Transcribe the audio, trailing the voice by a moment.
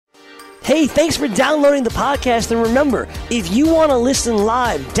Hey, thanks for downloading the podcast, and remember, if you want to listen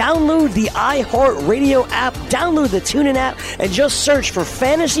live, download the iHeartRadio app, download the TuneIn app, and just search for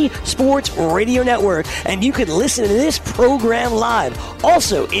Fantasy Sports Radio Network, and you can listen to this program live.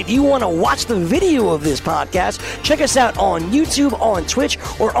 Also, if you want to watch the video of this podcast, check us out on YouTube, on Twitch,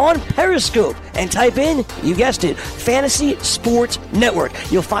 or on Periscope, and type in, you guessed it, Fantasy Sports Network.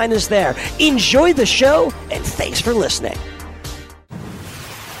 You'll find us there. Enjoy the show, and thanks for listening.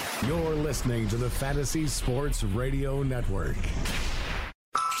 You're listening to the Fantasy Sports Radio Network.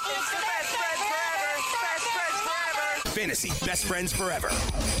 Fantasy Best Friends Forever.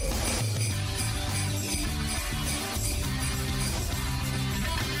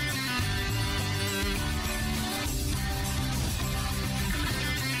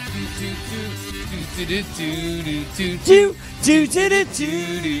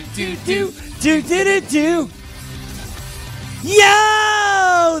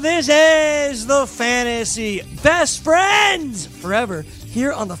 Yo, this is the Fantasy Best Friends Forever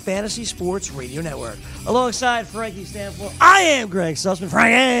here on the Fantasy Sports Radio Network. Alongside Frankie Stanfield, I am Greg Sussman.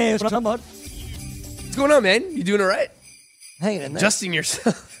 Frankie, what's up, bud? What's going on, man? You doing all right? Hanging in there. Adjusting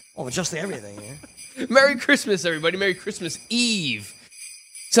yourself. Oh, adjusting everything here. Merry Christmas, everybody. Merry Christmas Eve.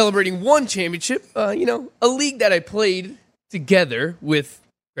 Celebrating one championship, a league that I played together with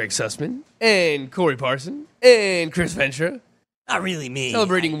Greg Sussman and Corey Parson and Chris Ventura. Not really me.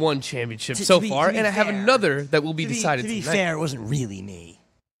 Celebrating one championship so far, and I have another that will be decided tonight. To be fair, it wasn't really me.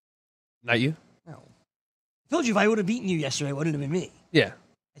 Not you? No. I told you if I would have beaten you yesterday, it wouldn't have been me. Yeah.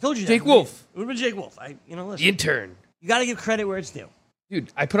 I told you that. Jake Wolf. It would have been Jake Wolf. Listen. The intern. You got to give credit where it's due.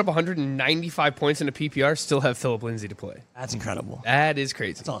 Dude, I put up 195 points in a PPR, still have Philip Lindsay to play. That's incredible. That is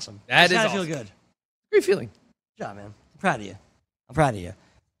crazy. That's awesome. That is gotta awesome. feel good. Great feeling. Good job, man. I'm proud of you.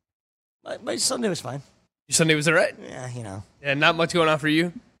 My Sunday was fine. Your Sunday was all right? Yeah, Yeah, not much going on for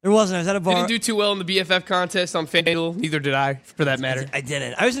you? There wasn't. I was at a bar. Didn't do too well in the BFF contest on FanDuel. Neither did I, for that matter. I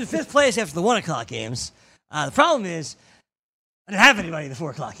didn't. I was in 5th place after the 1 o'clock games. The problem is, I didn't have anybody in the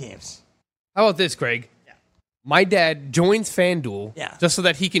 4 o'clock games. How about this, Greg? Yeah. My dad joins FanDuel just so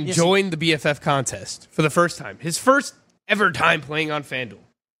that he can join the BFF contest for the first time. His first ever time playing on FanDuel.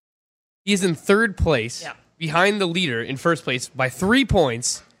 He is in 3rd place, behind the leader in 1st place by 3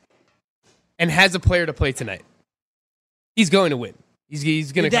 points, and has a player to play tonight. He's going to win.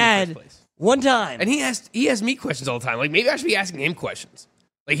 He's going to come in 1st place. One time. And he asks me questions all the time. Like, maybe I should be asking him questions.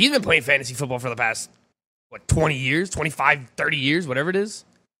 Like, he's been playing fantasy football for the past, 20 years? 25, 30 years, whatever it is.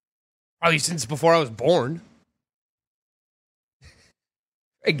 Probably since before I was born.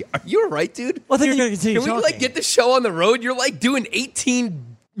 Hey, are you all right, dude? Well, I think you're going to continue Can we, talking. get the show on the road? You're, doing 18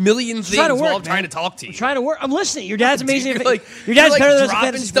 million things while I'm trying to talk to you. I'm trying to work. I'm listening. Your dad's amazing. Your dad's better than us at dropping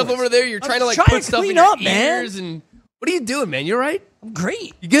fantasy stuff sports. over there. You're trying to, trying put to stuff in clean your up, man. ears. And what are you doing, man? You all right? I'm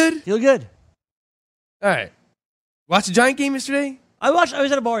great. You good? Feel good. All right. Watch the Giant game yesterday? I was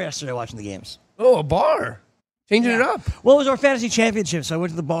at a bar yesterday watching the games. Oh, a bar. Changing it up. Well, it was our fantasy championship, so I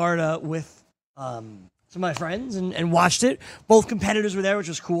went to the bar with some of my friends and watched it. Both competitors were there, which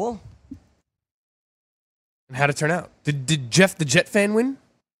was cool. And how'd it turn out? Did Jeff the Jet fan win?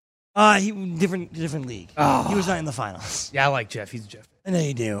 He different league. Oh. He was not in the finals. Yeah, I like Jeff. He's a Jeff fan. I know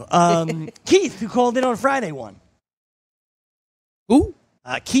you do. Keith, who called in on Friday, won. Who?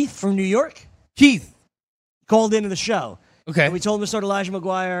 Keith from New York. Keith. Called into the show. Okay. And we told him to start Elijah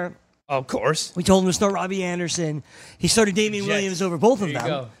McGuire. Of course. We told him to start Robbie Anderson. He started Damian Williams over both of them.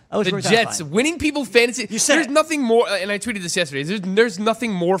 Go. The Jets winning people fantasy. There's nothing more, and I tweeted this yesterday. There's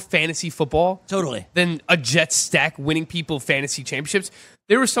nothing more fantasy football than a Jets stack winning people fantasy championships.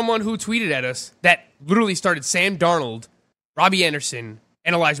 There was someone who tweeted at us that literally started Sam Darnold, Robbie Anderson,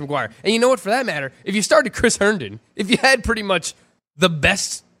 and Elijah McGuire. And you know what? For that matter, if you started Chris Herndon, if you had pretty much the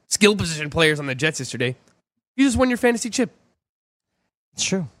best skill position players on the Jets yesterday, you just won your fantasy chip. It's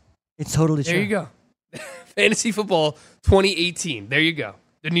true. It's totally true. There you go. Fantasy football 2018. There you go.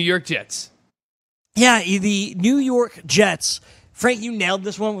 The New York Jets. Yeah, the New York Jets. Frank, you nailed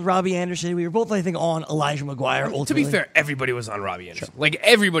this one with Robbie Anderson. We were both, I think, on Elijah McGuire. Ultimately. To be fair, everybody was on Robbie Anderson. Sure.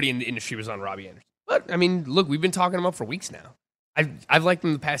 Everybody in the industry was on Robbie Anderson. But, look, we've been talking him up for weeks now. I've liked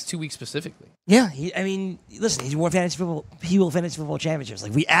him the past 2 weeks specifically. Yeah, listen, he's won fantasy football. He will fantasy football championships.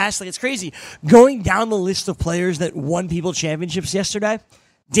 We asked, it's crazy. Going down the list of players that won people championships yesterday,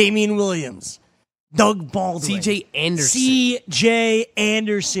 Damian Williams, Doug Baldwin, C.J.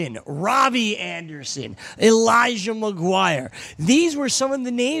 Anderson, Robbie Anderson, Elijah McGuire. These were some of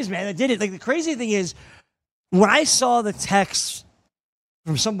the names, man, that did it. The crazy thing is, when I saw the text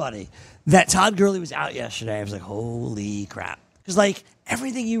from somebody that Todd Gurley was out yesterday, I was like, holy crap. Because,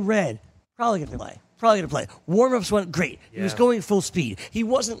 everything you read, probably going to play. Warm-ups went great. He was going full speed. He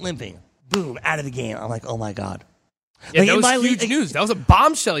wasn't limping. boom, out of the game. I'm like, oh my God. Yeah, that was huge news. That was a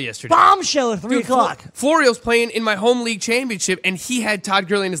bombshell yesterday. Bombshell at 3 o'clock. Florio's playing in my home league championship, and he had Todd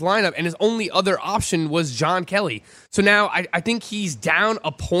Gurley in his lineup, and his only other option was John Kelly. So now I think he's down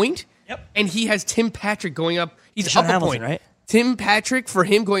a point, and he has Tim Patrick going up. He's up a point. Right? Tim Patrick for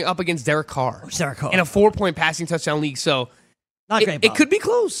him going up against Derek Carr. Derek Carr. In a 4-point passing touchdown league. So not great. It could be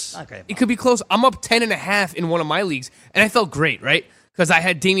close. Not great. It could be close. I'm up 10.5 in one of my leagues, and I felt great, right? Because I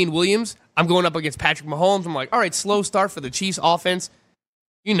had Damian Williams. I'm going up against Patrick Mahomes. I'm like, all right, slow start for the Chiefs offense.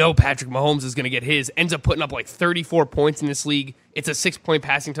 You know Patrick Mahomes is going to get his. Ends up putting up like 34 points in this league. It's a 6-point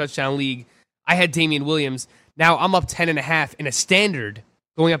passing touchdown league. I had Damian Williams. Now I'm up 10.5 in a standard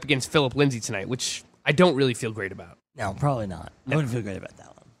going up against Phillip Lindsay tonight, which I don't really feel great about. No, probably not. No. I wouldn't feel great about that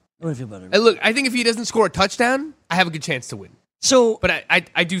one. I wouldn't feel better. Look, I think if he doesn't score a touchdown, I have a good chance to win. But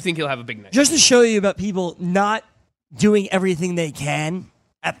I do think he'll have a big night. Just to show you about people not doing everything they can,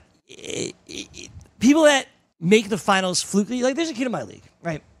 people that make the finals flukily, like there's a kid in my league,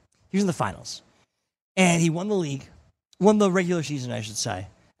 right? He was in the finals, and he won the league, won the regular season, I should say. And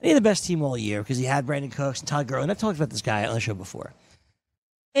he had the best team all year because he had Brandon Cooks and Todd Gurley, and I've talked about this guy on the show before.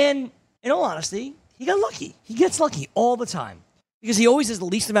 And in all honesty, he got lucky. He gets lucky all the time because he always has the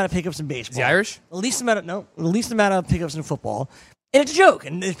least amount of pickups in baseball. Is he Irish? The least amount of pickups in football, and it's a joke.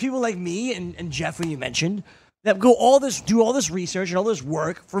 And there's people like me and Jeff, who you mentioned, that do all this research and all this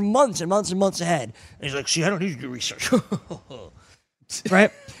work for months and months and months ahead. And he's like, see, I don't need to do research.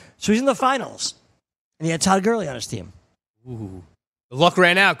 Right? So he's in the finals. And he had Todd Gurley on his team. Ooh. The luck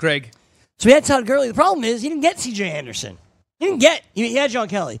ran out, Greg. So he had Todd Gurley. The problem is he didn't get C.J. Anderson. He had John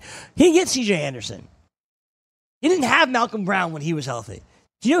Kelly. He didn't get C.J. Anderson. He didn't have Malcolm Brown when he was healthy.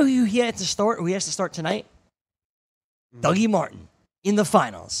 Do you know who he has to start tonight? Dougie Martin in the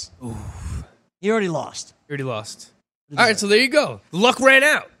finals. Ooh. He already lost. All right, so there you go. Luck ran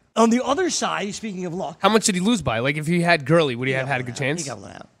out. On the other side, speaking of luck. How much did he lose by? Like, if he had Gurley, would he have had a good chance? He got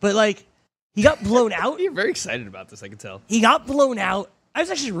blown out. But, like, he got blown out. You're very excited about this, I can tell. He got blown out. I was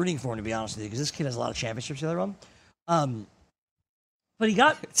actually rooting for him, to be honest with you, because this kid has a lot of championships the other one. But he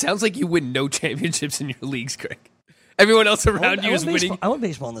got... It sounds like you win no championships in your leagues, Greg. Everyone else around you is winning. I won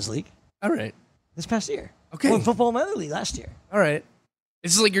baseball in this league. All right. This past year. Okay. I won football in my other league last year. All right.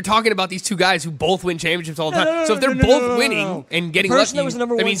 It's just like you're talking about these two guys who both win championships all the time. So if they're both winning and getting lucky,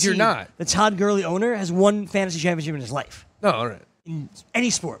 that means you're not. The Todd Gurley owner has won fantasy championship in his life. No, all right. In any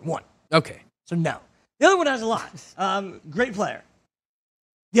sport, one. Okay. So no. The other one has a lot. Great player.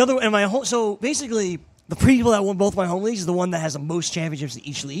 The other one, so basically, the people that won both my home leagues is the one that has the most championships in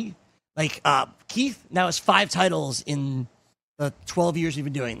each league. Like Keith now has 5 titles in the 12 years we've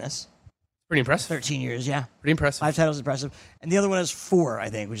been doing this. Pretty impressive. 13 years, yeah. Pretty impressive. 5 titles is impressive. And the other one has 4, I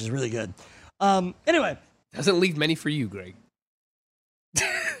think, which is really good. Anyway. Doesn't leave many for you, Greg.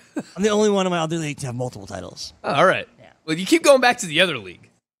 I'm the only one in my other league to have multiple titles. Oh, all right. Yeah. Well, you keep going back to the other league.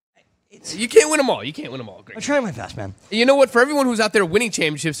 You can't win them all. Greg. I'm trying my best, man. You know what? For everyone who's out there winning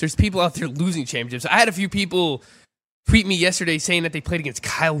championships, there's people out there losing championships. I had a few people tweet me yesterday saying that they played against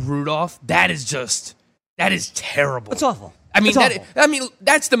Kyle Rudolph. That is terrible. It's awful. I mean,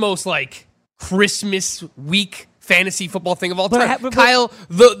 that's the most, like, Christmas week fantasy football thing of all time. Kyle,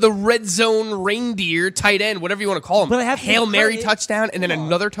 the red zone reindeer, tight end, whatever you want to call him. But I have Hail Mary touchdown and then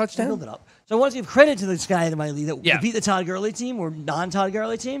another touchdown. Build it up. So I want to give credit to this guy in my league that beat the Todd Gurley team or non-Todd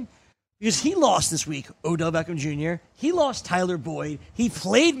Gurley team because he lost this week. Odell Beckham Jr. He lost Tyler Boyd. He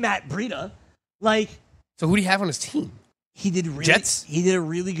played Matt Breida. So who do you have on his team? Jets? He did a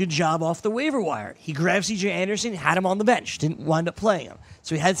really good job off the waiver wire. He grabbed C.J. Anderson, had him on the bench. Didn't wind up playing him.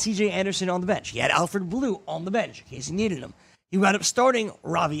 So he had C.J. Anderson on the bench. He had Alfred Blue on the bench in case he needed him. He wound up starting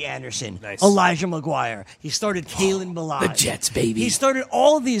Robbie Anderson, Elijah McGuire. He started Kalen Ballage. The Jets, baby. He started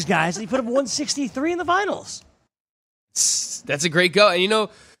all of these guys, and he put up 163 in the finals. That's a great go. And,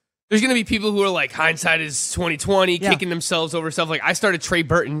 there's going to be people who are like, hindsight is 2020, kicking themselves over stuff. Like, I started Trey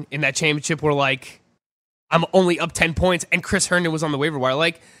Burton in that championship where, like, I'm only up 10 points, and Chris Herndon was on the waiver wire.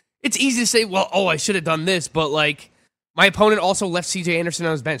 Like, it's easy to say, I should have done this, but, like, my opponent also left C.J. Anderson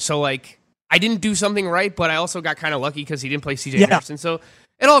on his bench. So, like, I didn't do something right, but I also got kind of lucky because he didn't play C.J. Anderson. So,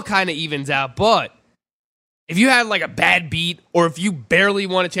 it all kind of evens out. But if you had, like, a bad beat, or if you barely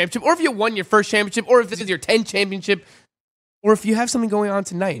won a championship, or if you won your first championship, or if this is your 10th championship, or if you have something going on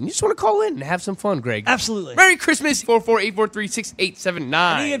tonight and you just want to call in and have some fun, Greg. Absolutely. Merry Christmas, 448436879.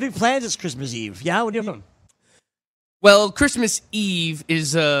 I think you have big plans this Christmas Eve. Yeah? What are you doing? Well, Christmas Eve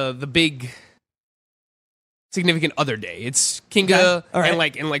is the big significant other day. It's Kinga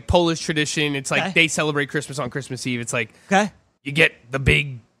and like Polish tradition. It's like they celebrate Christmas on Christmas Eve. It's like you get the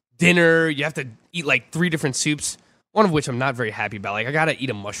big dinner. You have to eat like 3 different soups. One of which I'm not very happy about. Like, I gotta eat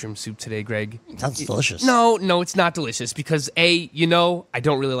a mushroom soup today, Greg. Sounds delicious. No, it's not delicious because I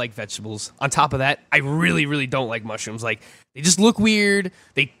don't really like vegetables. On top of that, I really, really don't like mushrooms. Like, they just look weird.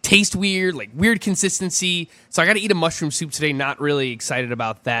 They taste weird, like weird consistency. So I gotta eat a mushroom soup today. Not really excited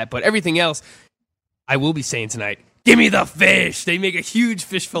about that. But everything else, I will be saying tonight, give me the fish. They make a huge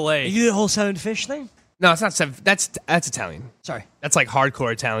fish fillet. You do the whole 7 fish thing? No, it's not 7. That's Italian. Sorry. That's like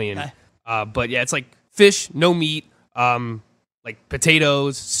hardcore Italian. Okay. But yeah, it's like fish, no meat. Like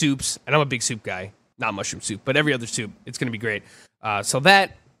potatoes, soups, and I'm a big soup guy. Not mushroom soup, but every other soup. It's going to be great. So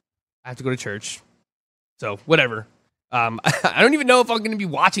that, I have to go to church. So whatever. I don't even know if I'm going to be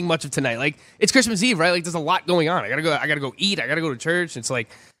watching much of tonight. Like, it's Christmas Eve, right? Like, there's a lot going on. I gotta go eat. I gotta go to church. It's like,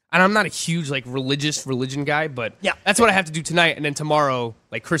 and I'm not a huge like religion guy, but yeah, that's what I have to do tonight. And then tomorrow,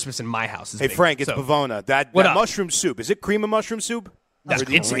 like Christmas in my house is Hey big. Frank, it's Pavona. That mushroom soup, is it cream of mushroom soup?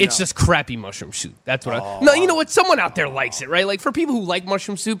 It's just crappy mushroom soup. That's what No, you know what? Someone out there likes it, right? Like, for people who like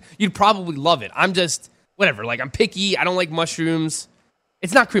mushroom soup, you'd probably love it. I'm just, whatever. Like, I'm picky. I don't like mushrooms.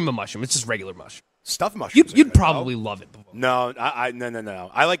 It's not cream of mushroom. It's just regular mushroom. Stuffed mushrooms. You'd probably love it. No,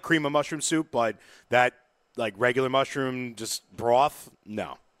 no. I like cream of mushroom soup, but that, like, regular mushroom, just broth,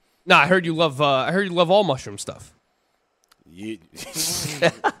 no. No, I heard you love all mushroom stuff.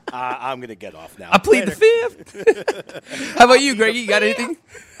 I'm going to get off now. I plead the fifth. How about you, Greg? You got anything?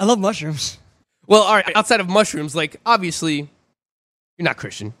 I love mushrooms. Well, all right. Outside of mushrooms, like, obviously, you're not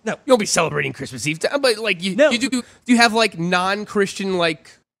Christian. No. You won't be celebrating Christmas Eve. But, like, you do you have, like, non-Christian, like,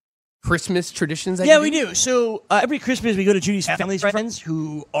 Christmas traditions? Yeah, we do. So every Christmas we go to Judy's family friends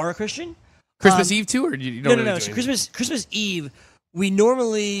who are a Christian. Christmas Eve, too? Or you don't No. So Christmas Eve, we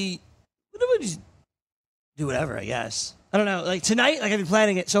normally just do whatever, I guess. I don't know. Like tonight, like I've been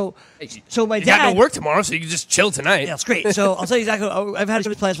planning it. So my dad got no work tomorrow, so you can just chill tonight. Yeah, it's great. So I'll tell you exactly. I've had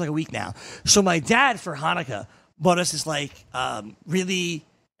plans for like a week now. So my dad for Hanukkah bought us this like really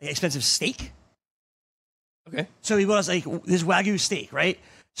expensive steak. Okay. So he bought us like this Wagyu steak, right?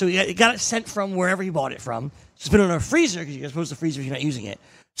 So he got it sent from wherever he bought it from. It's been in our freezer because you're supposed to freeze if you're not using it.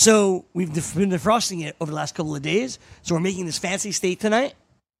 So we've been defrosting it over the last couple of days. So we're making this fancy steak tonight,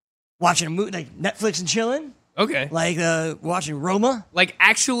 watching a movie like Netflix and chilling. Okay. Like watching Roma. Like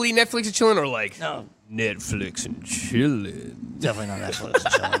actually Netflix and chilling, or like no. Netflix and chilling? Definitely not Netflix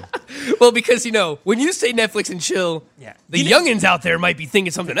and chilling. Well, because, when you say Netflix and chill, the youngins out there might be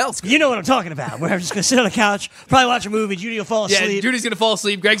thinking something else. You know what I'm talking about. Where I'm just going to sit on the couch, probably watch a movie, Judy will fall asleep. Yeah, Judy's going to fall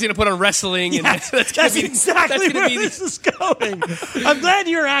asleep. Greg's going to put on wrestling. And that's exactly where this is going. I'm glad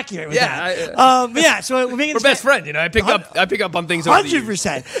you're accurate with that. So we're making we're best friends. I pick up on things.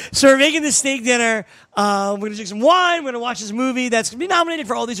 100%. So we're making this steak dinner. We're going to drink some wine. We're going to watch this movie that's going to be nominated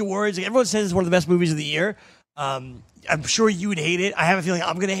for all these awards. Like, everyone says it's one of the best movies of the year. I'm sure you would hate it. I have a feeling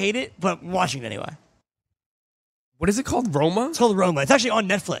I'm going to hate it, but I'm watching it anyway. What is it called? Roma? It's called Roma. It's actually on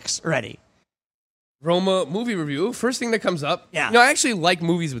Netflix already. Roma movie review. First thing that comes up. Yeah. I actually like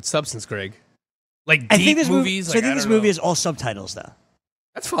movies with substance, Greg. Like I deep think this movies. I think this movie is all subtitles, though.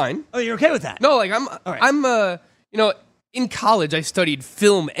 That's fine. Oh, you're okay with that? No, like I'm in college I studied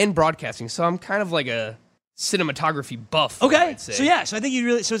film and broadcasting, so I'm kind of like a cinematography buff. Okay. So I think you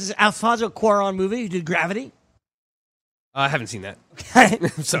really. So it's this Alfonso Cuarón movie who did Gravity. I haven't seen that. Okay.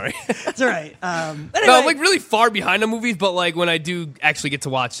 I'm sorry. It's all right. Anyway. No, I'm like really far behind the movies, but like when I do actually get to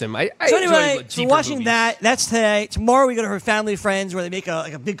watch them, I enjoy so watching movies. that's today. Tomorrow we go to her family friends where they make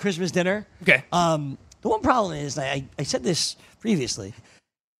a big Christmas dinner. Okay. The one problem is I said this previously.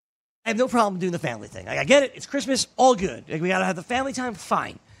 I have no problem doing the family thing. Like, I get it. It's Christmas. All good. Like, we got to have the family time.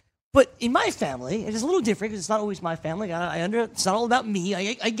 Fine. But in my family, it's a little different because it's not always my family. It's not all about me.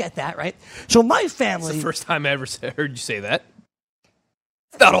 I get that, right? So my family. It's the first time I ever heard you say that.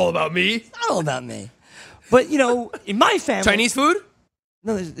 It's not all about me. It's not all about me. But, in my family. Chinese food?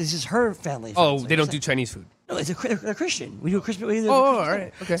 No, this is her family. Oh, they don't do Chinese food. No, they're Christian. We do a Christmas. All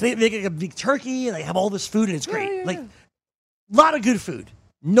right. Okay. So they make like a big turkey and they have all this food and it's great. Yeah. Like, a lot of good food.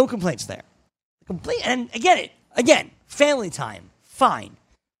 No complaints there. And I get it. Again, family time. Fine.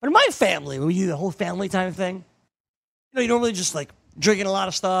 But in my family, when we do the whole family time thing, you normally just like drinking a lot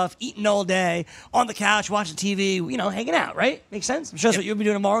of stuff, eating all day, on the couch, watching TV, hanging out, right? Makes sense? I'm sure that's what you'll be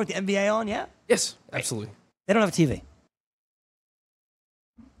doing tomorrow with the NBA on, yeah? Yes, absolutely. They don't have a TV.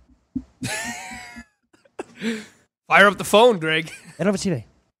 Fire up the phone, Greg. They don't have a TV.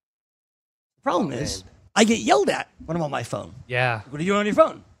 The problem is, I get yelled at when I'm on my phone. Yeah. What are you doing on your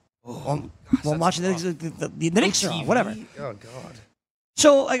phone? I'm watching the Knicks or whatever. Oh, God.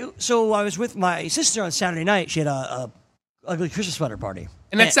 So I was with my sister on Saturday night. She had a ugly Christmas sweater party.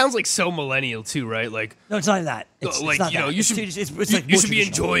 And that sounds like so millennial too, right? Like, no, it's not even that. It's not that. You should be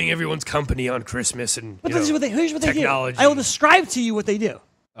enjoying everyone's company on Christmas and but here's what they technology. do. I will describe to you what they do.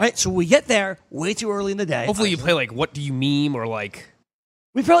 Right, so we get there way too early in the day. Hopefully, you play like "What Do You Meme" or like.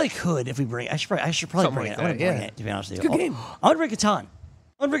 We probably could if we bring. I should probably bring it. I'm gonna bring it. To be honest with you, good game. I'm gonna bring Catan.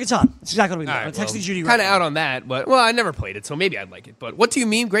 That's exactly what we do. I'm texting Judy. Kind of out on that, but I never played it, so maybe I'd like it. But "What Do You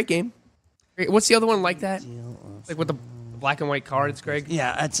Meme"? Great game. What's the other one like that? Like with the black and white cards, Greg?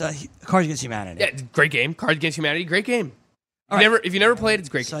 Yeah, it's Cards Against Humanity. Yeah, great game. Cards Against Humanity, great game. If you never played, it's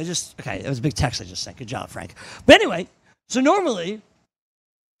great. So it was a big text I just sent. Good job, Frank. But anyway, so normally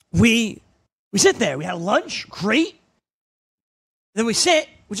we sit there. We had lunch, great. Then we sit,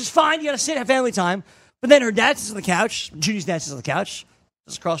 which is fine. You got to sit, have family time. But then her dad sits on the couch. Judy's dad sits on the couch.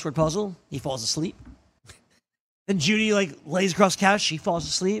 Does a crossword puzzle. He falls asleep. Then Judy lays across the couch. She falls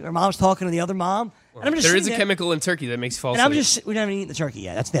asleep. Her mom's talking to the other mom. Well, and I'm just there is a chemical in turkey that makes you fall asleep. We haven't eaten the turkey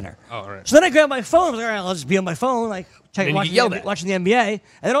yet. That's dinner. Oh, all right. So then I grab my phone. I was like, all right, I'll just be on my phone, watching the NBA. And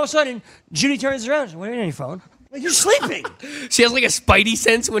then all of a sudden, Judy turns around. She's like, what are you on your phone? Like, you're sleeping. She has like a spidey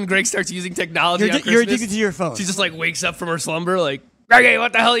sense when Greg starts using technology on Christmas. You're addicted to your phone. She just wakes up from her slumber like, Greggy,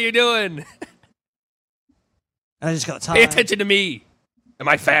 what the hell are you doing? And I just got time. Pay attention to me and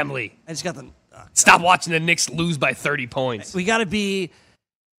my family. I just got the... Stop watching the Knicks lose by 30 points. We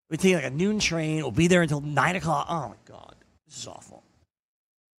take a noon train. We'll be there until 9 o'clock. Oh, my God. This is awful.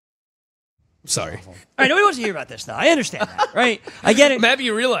 I'm sorry. All right, nobody wants to hear about this, though. I understand that, right? I get it. I'm happy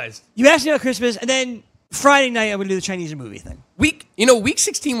you realized. You asked me about Christmas, and then Friday night I'm going to do the Chinese movie thing. Week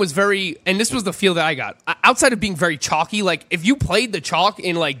 16 was very, and this was the feel that I got. Outside of being very chalky, like if you played the chalk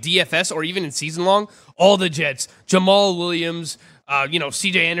in like DFS or even in season long, all the Jets, Jamal Williams,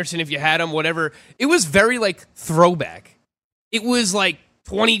 CJ Anderson if you had him, whatever. It was very like throwback. It was like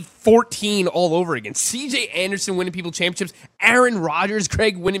 2014 all over again. CJ Anderson winning people championships, Aaron Rodgers,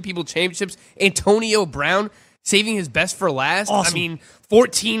 Greg winning people championships, Antonio Brown saving his best for last. Awesome. I mean,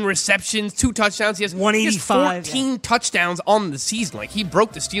 14 receptions, 2 touchdowns. He has 14 touchdowns on the season. Like, he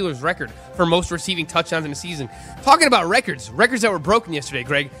broke the Steelers' record for most receiving touchdowns in a season. Talking about records that were broken yesterday,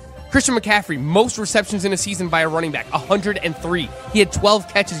 Greg. Christian McCaffrey, most receptions in a season by a running back, 103. He had 12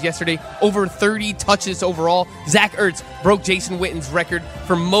 catches yesterday, over 30 touches overall. Zach Ertz broke Jason Witten's record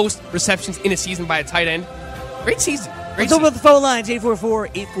for most receptions in a season by a tight end. Great season. Let's open up the phone lines,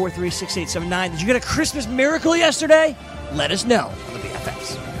 844-843-6879. Did you get a Christmas miracle yesterday? Let us know on the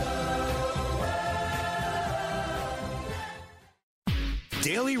BFFs.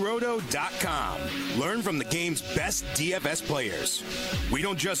 DailyRoto.com. Learn from the game's best DFS players. We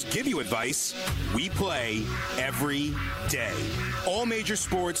don't just give you advice, we play every day. All major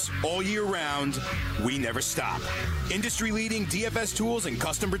sports, all year round, we never stop. Industry-leading DFS tools and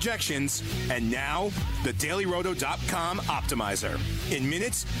custom projections, and now, the DailyRoto.com Optimizer. In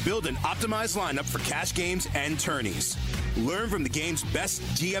minutes, build an optimized lineup for cash games and tourneys. Learn from the game's best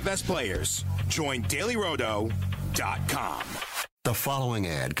DFS players. Join DailyRoto.com. The following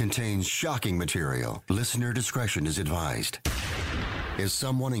ad contains shocking material. Listener discretion is advised. Is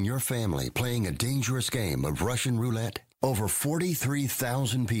someone in your family playing a dangerous game of Russian roulette? Over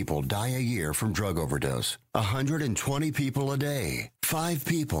 43,000 people die a year from drug overdose. 120 people a day. 5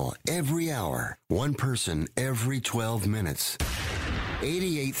 people every hour. 1 person every 12 minutes.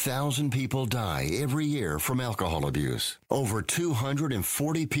 88,000 people die every year from alcohol abuse. Over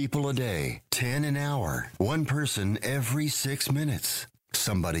 240 people a day. 10 an hour. 1 person every 6 minutes.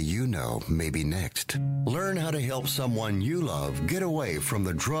 Somebody you know may be next. Learn how to help someone you love get away from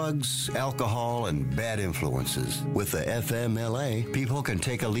the drugs, alcohol, and bad influences. With the FMLA, people can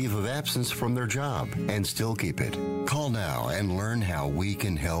take a leave of absence from their job and still keep it. Call now and learn how we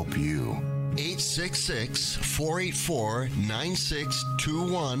can help you.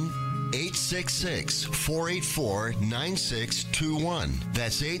 866-484-9621. 866-484-9621.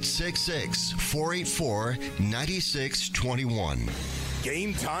 That's 866-484-9621.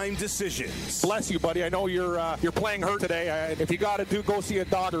 Game time decisions. Bless you, buddy. I know you're playing hurt today. If you got to go see a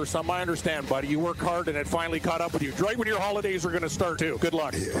doctor or something, I understand, buddy. You work hard and it finally caught up with you. Right when your holidays are going to start, too. Good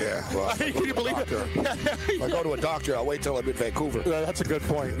luck. Yeah. Well, can you believe it? If I go to a doctor, I'll wait till I'm in Vancouver. That's a good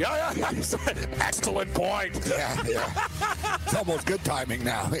point. Yeah. Excellent point. Yeah. It's almost good timing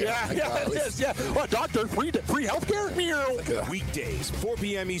now. Yeah, it is. Yeah. Well, doctor, free health care? Weekdays, 4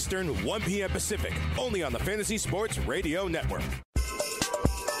 p.m. Eastern, 1 p.m. Pacific. Only on the Fantasy Sports Radio Network.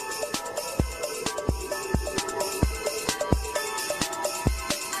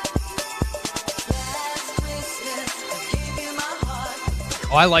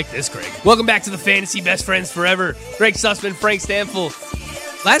 Oh, I like this, Greg. Welcome back to the Fantasy Best Friends Forever. Greg Sussman, Frank Stanfield.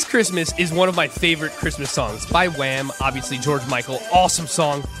 Last Christmas is one of my favorite Christmas songs by Wham, obviously George Michael, awesome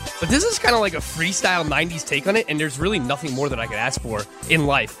song. But this is kind of like a freestyle 90s take on it, and there's really nothing more that I could ask for in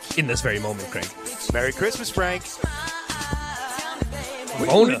life in this very moment, Craig. Merry Christmas, Frank.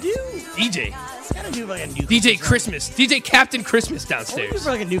 Mona, DJ. Gotta do like a new DJ Christmas. DJ Captain Christmas What do downstairs. we do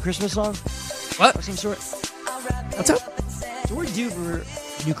for like a new Christmas song? What? Of some sort. What's up? So what do we do for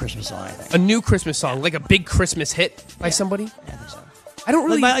a new Christmas song, I think? A new Christmas song, like a big Christmas hit by somebody? Yeah, I think so. I don't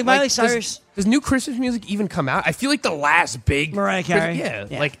really like Miley Cyrus. Does new Christmas music even come out? I feel like the last big Mariah Carey. Yeah,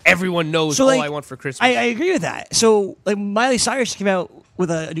 Yeah. like everyone knows So, All like, I Want for Christmas. I agree with that. So like Miley Cyrus came out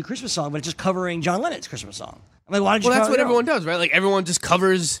with a new Christmas song, but it's just covering John Lennon's Christmas song. I'm like, why don't you? Well, that's cover what your everyone own? does, right? Like everyone just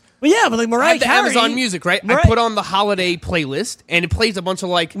covers. Well, yeah, but like I Mariah have the Carey, Amazon Music, right? I put on the holiday playlist, and it plays a bunch of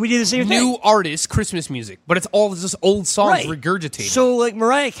like We do the same new thing. artists Christmas music, but it's all just old songs Right. regurgitated. So like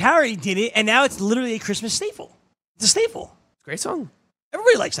Mariah Carey did it, and now it's literally a Christmas staple. It's a staple. Great song.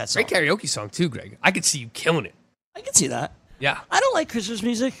 Everybody likes that song. Great karaoke song too, Greg. I could see you killing it. I can see that. Yeah. I don't like Christmas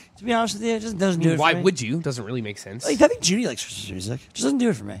music, to be honest with you. It just doesn't do it Why for me. would you? Doesn't really make sense. Like, I think Judy likes Christmas music. It just doesn't do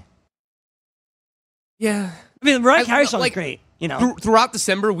it for me. Yeah. I mean, the Mariah Carey song's like, great, you know. Throughout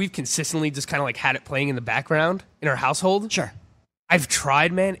December, we've consistently just kind of like had it playing in the background in our household. Sure. I've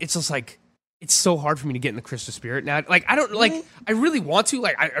tried, man. It's just like it's so hard for me to get in the Christmas spirit now. Like I don't like. I really want to.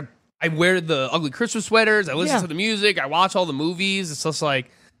 Like I wear the ugly Christmas sweaters. I listen to the music. I watch all the movies. It's just like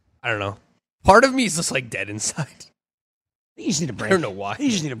I don't know. Part of me is just like dead inside. You just need a break. I don't know why. You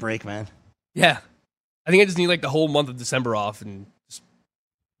just need a break, man. Yeah. I think I just need like the whole month of December off and just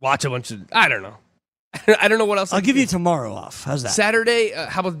watch a bunch of. I don't know. I don't know what else. I'll give you tomorrow off. How's that? Saturday.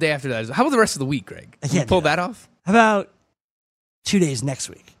 How about the day after that? How about the rest of the week, Greg? I Can you can't pull do that. that off? How about 2 days next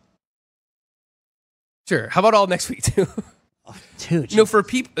week? Sure. How about all next week too? Dude, You know, for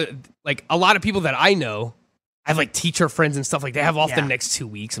people like a lot of people that I know, I have like teacher friends and stuff like they have off the next 2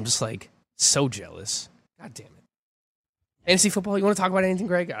 weeks. I'm just like so jealous. God damn it. Fantasy football. You want to talk about anything,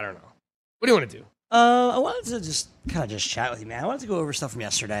 Greg? I don't know. What do you want to do? I wanted to just kind of just chat with you, man. I wanted to go over stuff from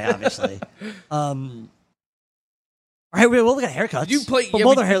yesterday, obviously. All right, we both got haircuts. You play. But Yeah,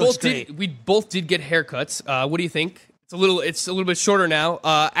 both we our hair looks both great. did. We both did get haircuts. What do you think? It's a little bit shorter now.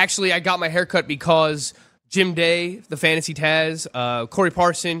 Actually, I got my haircut because Jim Day, the Fantasy Taz, Corey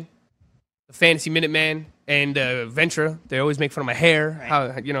Parson, the Fantasy Minuteman, and Ventura. They always make fun of my hair. Right.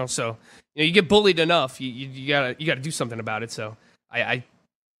 How so you get bullied enough. You gotta do something about it. So I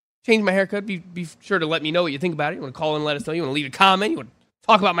changed my haircut. Be sure to let me know what you think about it. You want to call in and let us know. You want to leave a comment. You want to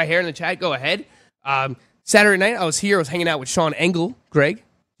talk about my hair in the chat. Go ahead. Saturday night, I was hanging out with Sean Engel. Greg,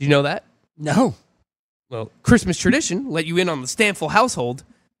 did you know that? No. Well, Christmas tradition, let you in on the Stanfield household.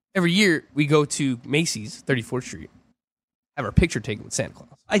 Every year, we go to Macy's, 34th Street, have our picture taken with Santa Claus.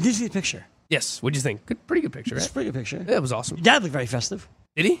 I did see the picture. Yes, what'd you think? Pretty good picture, It's right? a pretty good picture. Yeah, it was awesome. Your dad looked very festive.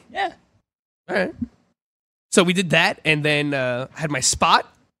 Did he? Yeah. All right. So we did that, and then had my spot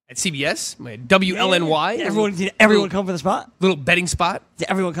at CBS, my WLNY. Did everyone come for the spot? Little betting spot. Did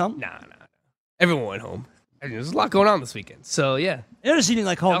everyone come? Nah. Everyone went home. I mean, there's a lot going on this weekend. So, yeah. I noticed you didn't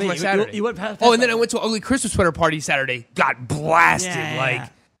like call That was me. my Saturday. You went past Oh, and then I went to an ugly Christmas sweater party Saturday. Got blasted. Yeah. Like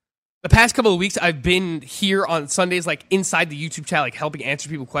the past couple of weeks, I've been here on Sundays, like inside the YouTube chat, like helping answer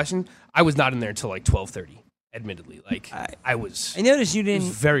people questions. I was not in there until like 12:30. Admittedly, like I was. I noticed you It didn't.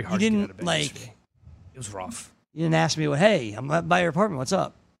 was very hard You to get didn't out of bed like. yesterday. It was rough. You didn't ask me. Well, hey, I'm by your apartment. What's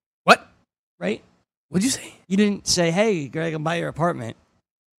up? What? Right? What'd you say? You didn't say, hey, Greg, I'm by your apartment.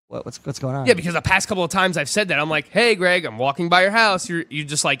 What's going on? Yeah, because the past couple of times I've said that, I'm like, "Hey, Greg, I'm walking by your house." You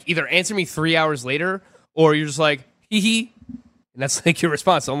just like either answer me 3 hours later, or you're just like, "Hee hee," and that's like your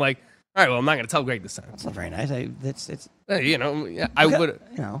response. So I'm like, "All right, well, I'm not going to tell Greg this time." That's not very nice. It's Yeah, I Okay, would.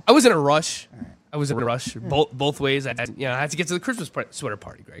 you know. I was in a rush. I was in a rush. Both ways. I had to get to the Christmas sweater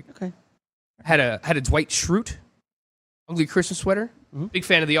party, Greg. okay. Had a Dwight Schrute ugly Christmas sweater. Mm-hmm. Big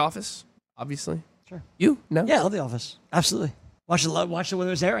fan of The Office, obviously. Sure. You? No? Yeah, I love The Office. Absolutely. Watch it when it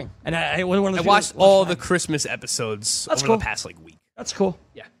was airing. And I one of those I people watched that all watch the that. Christmas episodes That's over cool. the past like week. That's cool.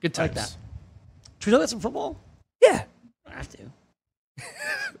 Yeah, good I like times. that. Should we look at some football? Yeah. I have to.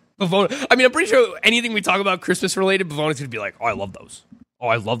 Bavona. I mean, I'm pretty sure anything we talk about Christmas related, Bavona's going to be like, "Oh, I love those. Oh,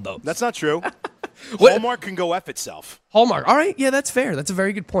 I love those." That's not true. What? Hallmark can go F itself. Hallmark. All right. Yeah, that's fair. That's a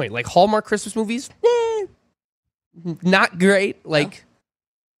very good point. Like Hallmark Christmas movies, not great. Like,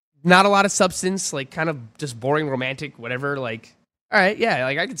 not a lot of substance. Like, kind of just boring, romantic, whatever. Like, all right. Yeah,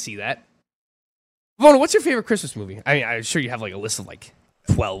 like I could see that. Bavona, what's your favorite Christmas movie? I mean, I'm sure you have like a list of like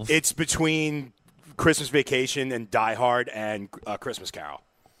 12. It's between Christmas Vacation and Die Hard and Christmas Carol.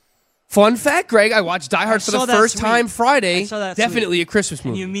 Fun fact, Greg, I watched Die Hard for the saw that first tweet. time Friday. I saw that Definitely tweet. a Christmas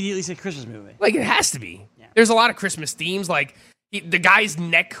And movie. you immediately said Christmas movie. Like, it has to be. There's a lot of Christmas themes. Like, the guy's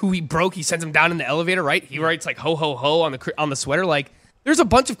neck who he broke, he sends him down in the elevator, right? He writes like ho ho ho on the sweater. Like, there's a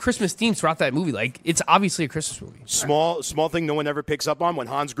bunch of Christmas themes throughout that movie. Like, it's obviously a Christmas movie. Small thing no one ever picks up on. When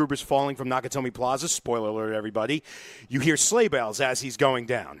Hans Gruber's falling from Nakatomi Plaza, spoiler alert, everybody, you hear sleigh bells as he's going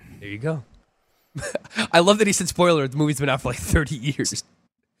down. There you go. I love that he said spoiler. The movie's been out for like 30 years.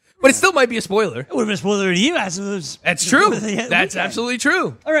 But it still might be a spoiler. It would have been a spoiler to you. That's true. That's absolutely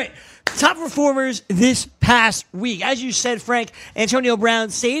true. All right. Top performers this past week. As you said, Frank, Antonio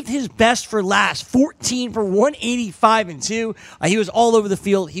Brown saved his best for last. 14 for 185 and 2. He was all over the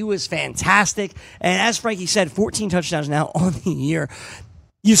field. He was fantastic. And as Frankie said, 14 touchdowns now on the year.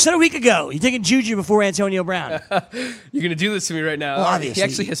 You said a week ago, you're taking Juju before Antonio Brown. You're going to do this to me right now. Well, obviously. He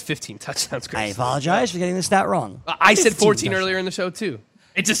actually has 15 touchdowns. I apologize for getting the stat wrong. I said 14 earlier in the show, too.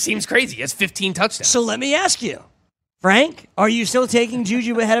 It just seems crazy. He has 15 touchdowns. So let me ask you, Frank, are you still taking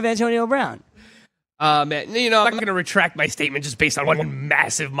Juju ahead of Antonio Brown? Man, I'm not going to retract my statement just based on one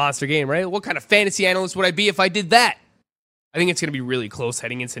massive monster game, right? What kind of fantasy analyst would I be if I did that? I think it's going to be really close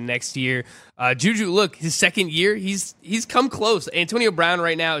heading into next year. Juju, look, his second year, he's come close. Antonio Brown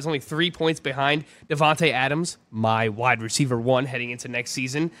right now is only 3 points behind Davante Adams, my wide receiver 1 heading into next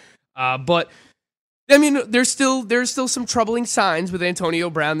season. But I mean, there's still some troubling signs with Antonio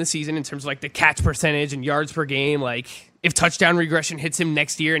Brown this season in terms of like the catch percentage and yards per game. Like, if touchdown regression hits him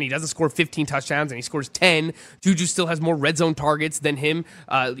next year and he doesn't score 15 touchdowns and he scores 10, Juju still has more red zone targets than him.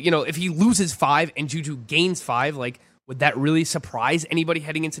 If he loses 5 and Juju gains 5, like, would that really surprise anybody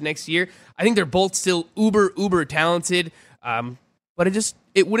heading into next year? I think they're both still uber talented. But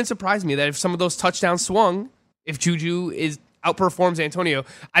it wouldn't surprise me that if some of those touchdowns swung, if Juju outperforms Antonio,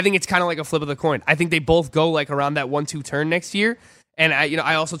 I think it's kind of like a flip of the coin. I think they both go like around that 1-2 turn next year. And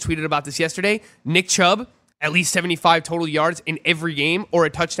I also tweeted about this yesterday. Nick Chubb, at least 75 total yards in every game or a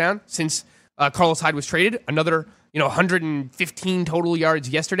touchdown since Carlos Hyde was traded. Another 115 total yards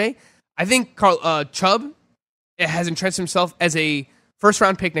yesterday. I think Chubb has entrenched himself as a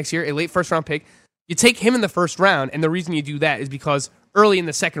first-round pick next year, a late first-round pick. You take him in the first round, and the reason you do that is because early in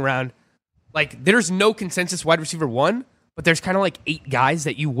the second round, like, there's no consensus wide receiver 1, but there's kind of like 8 guys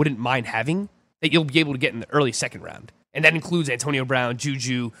that you wouldn't mind having that you'll be able to get in the early second round. And that includes Antonio Brown,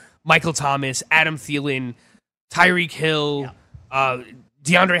 Juju, Michael Thomas, Adam Thielen, Tyreek Hill,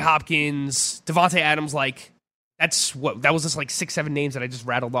 DeAndre Hopkins, Davante Adams. Like, that was just like 6-7 names that I just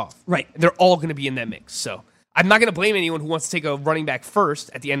rattled off. Right. And they're all going to be in that mix. So I'm not going to blame anyone who wants to take a running back first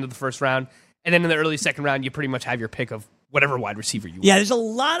at the end of the first round. And then in the early second round, you pretty much have your pick of whatever wide receiver you want. Yeah, there's a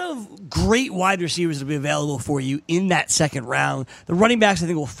lot of great wide receivers that will be available for you in that second round. The running backs, I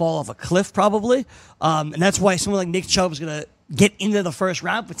think, will fall off a cliff probably. And that's why someone like Nick Chubb is going to get into the first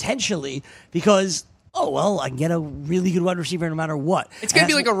round potentially because, I can get a really good wide receiver no matter what. It's going to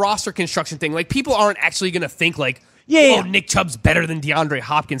be like a roster construction thing. Like, people aren't actually going to think like, Nick Chubb's better than DeAndre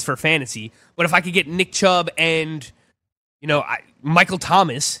Hopkins for fantasy. But if I could get Nick Chubb and, Michael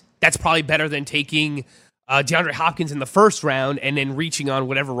Thomas, that's probably better than taking DeAndre Hopkins in the first round and then reaching on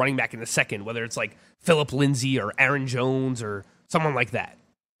whatever running back in the second, whether it's like Phillip Lindsay or Aaron Jones or someone like that.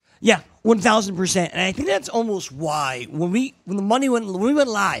 Yeah, 1,000%. And I think that's almost why when we went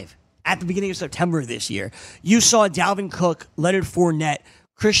live at the beginning of September this year, you saw Dalvin Cook, Leonard Fournette,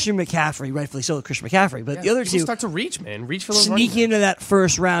 Christian McCaffrey, rightfully so, Christian McCaffrey, but the other two start to reach for those sneak into that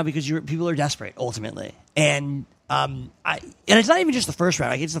first round because people are desperate ultimately, and it's not even just the first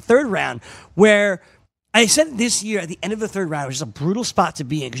round; it's the third round where I said this year at the end of the third round, which is a brutal spot to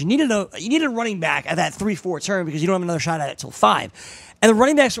be in because you need a running back at that 3-4 turn because you don't have another shot at it till 5, and the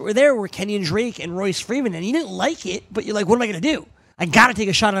running backs that were there were Kenyon Drake and Royce Freeman, and you didn't like it, but you're like, what am I going to do? I got to take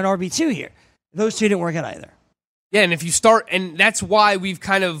a shot on RB2 here. Those two didn't work out either. Yeah, and if you start, and that's why we've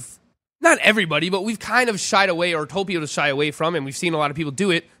kind of, not everybody, but we've kind of shied away or told people to shy away from, and we've seen a lot of people do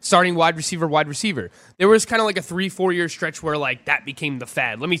it, starting wide receiver. There was kind of like a 3-4 year stretch where like that became the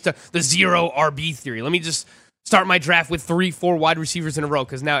fad. Let me start the 0 RB theory. Let me just start my draft with 3-4 wide receivers in a row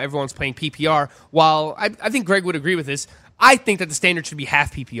because now everyone's playing PPR. While I think Greg would agree with this, I think that the standard should be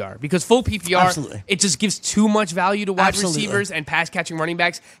half PPR because full PPR, it just gives too much value to wide receivers and pass-catching running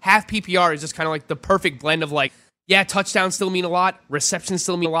backs. Half PPR is just kind of like the perfect blend of like, yeah, touchdowns still mean a lot, receptions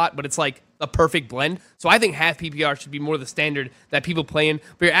still mean a lot, but it's like a perfect blend. So I think half PPR should be more the standard that people play in.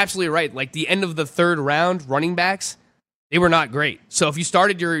 But you're absolutely right. Like the end of the third round, running backs, they were not great. So if you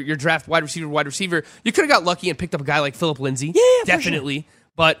started your draft wide receiver, you could have got lucky and picked up a guy like Phillip Lindsay. Yeah, definitely. Sure.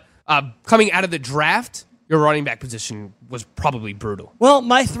 But coming out of the draft, your running back position was probably brutal. Well,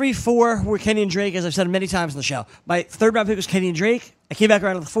 my 3-4 were Kenyon Drake, as I've said many times on the show. My third round pick was Kenyon Drake. I came back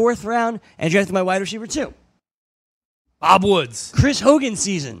around to the fourth round and drafted my wide receiver 2. Bob Woods. Chris Hogan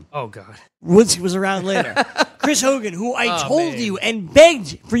season. Oh, God. Woods was around later. Chris Hogan, who I told you and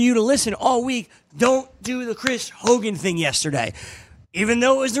begged for you to listen all week, don't do the Chris Hogan thing yesterday. Even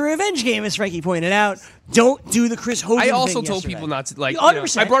though it was the revenge game, as Frankie pointed out, don't do the Chris Hogan thing I also yesterday. told people not to, like,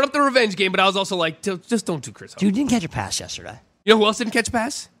 100%. I brought up the revenge game, but I was also like, just don't do Chris Hogan. Dude didn't catch a pass yesterday. You know who else didn't catch a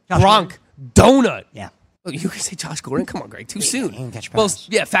pass? Josh Gronk. Donut. Yeah. Oh, you can say Josh Gordon? Come on, Greg. Too soon. He didn't catch a Well, pass.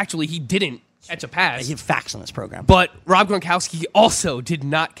 yeah, factually, he didn't catch a pass. I give facts on this program. But Rob Gronkowski also did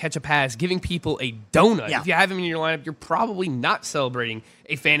not catch a pass, giving people a donut. Yeah. If you have him in your lineup, you're probably not celebrating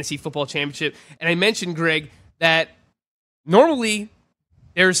a fantasy football championship. And I mentioned, Greg, that normally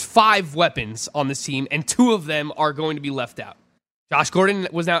there's 5 weapons on this team, and 2 of them are going to be left out. Josh Gordon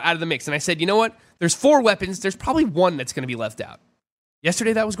was now out of the mix. And I said, you know what? There's 4 weapons. There's probably 1 that's going to be left out.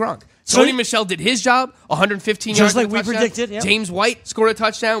 Yesterday, that was Gronk. Sony Michel did his job, 115 yards. Just like and a we touchdown. predicted. Yep. James White scored a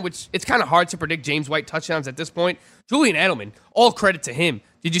touchdown, which it's kind of hard to predict James White touchdowns at this point. Julian Edelman, all credit to him.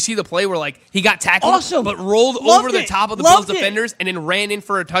 Did you see the play where like he got tackled, Awesome. but rolled Loved over the it. top of the Loved Bills it. defenders and then ran in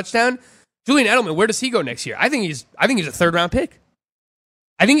for a touchdown? Julian Edelman, where does he go next year? I think he's a 3rd-round pick.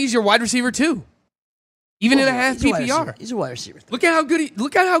 I think he's your wide receiver too, even in a half PPR. He's a wide receiver 3. Look at how good.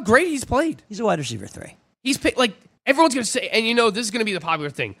 Look at how great he's played. He's a wide receiver 3. He's picked, like, everyone's going to say, and this is going to be the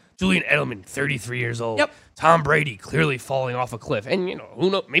popular thing. Julian Edelman, 33 years old. Yep. Tom Brady, clearly falling off a cliff. And, who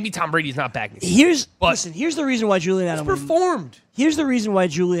knows? Maybe Tom Brady's not back next year. Here's the reason why Julian He's Edelman performed. Here's the reason why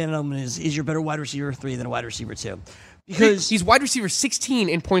Julian Edelman is your better wide receiver 3 than a wide receiver 2. Because he's wide receiver 16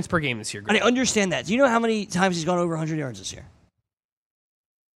 in points per game this year. And I understand that. Do you know how many times he's gone over 100 yards this year?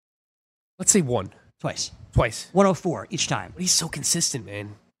 Let's say 1. Twice. 104 each time. But he's so consistent,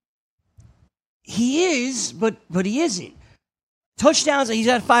 man. He is, but he isn't. Touchdowns, he's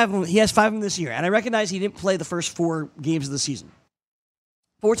had 5 of them. He has 5 of them this year. And I recognize he didn't play the first 4 games of the season.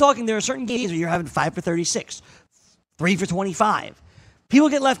 But we're talking there are certain games where you're having 5 for 36, 3 for 25. People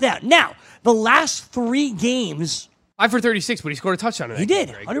get left out. Now, the last 3 games... 5 for 36, but he scored a touchdown in that He game,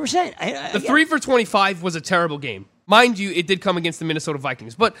 did, Greg. 100%. The 3 for 25 was a terrible game. Mind you, it did come against the Minnesota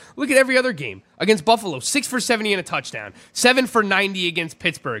Vikings. But look at every other game. Against Buffalo, 6 for 70 and a touchdown. 7 for 90 against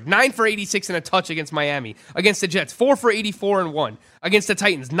Pittsburgh. 9 for 86 and a touch against Miami. Against the Jets, 4 for 84 and 1. Against the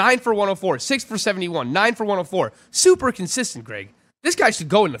Titans, 9 for 104. 6 for 71. 9 for 104. Super consistent, Greg. This guy should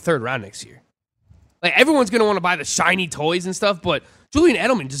go in the 3rd round next year. Like, everyone's going to want to buy the shiny toys and stuff, but Julian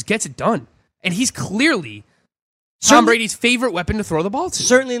Edelman just gets it done. And he's clearly Tom Brady's favorite weapon to throw the ball to.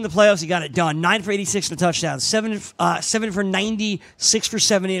 Certainly in the playoffs, he got it done. 9 for 86 and a touchdown. 7 for 90, 6 for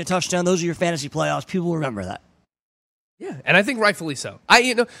 70 and a touchdown. Those are your fantasy playoffs. People will remember that. Yeah, and I think rightfully so.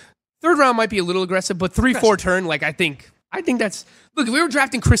 3rd round might be a little aggressive, but 3-4 turn, like I think that's... Look, if we were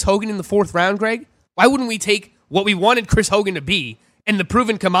drafting Chris Hogan in the 4th round, Greg, why wouldn't we take what we wanted Chris Hogan to be and the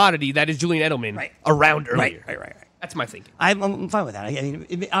proven commodity that is Julian Edelman around earlier? Right. That's my thinking. I'm fine with that. I mean,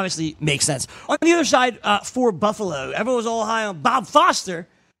 it obviously makes sense. On the other side, for Buffalo, everyone was all high on Bob Foster,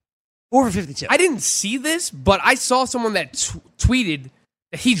 over 52. I didn't see this, but I saw someone that tweeted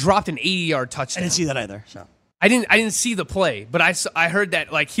that he dropped an 80-yard touchdown. I didn't see that either. So I didn't see the play, but I heard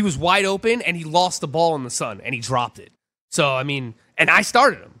that like he was wide open and he lost the ball in the sun and he dropped it. So I mean, and I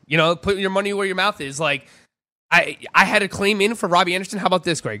started him. Put your money where your mouth is. Like I had a claim in for Robbie Anderson. How about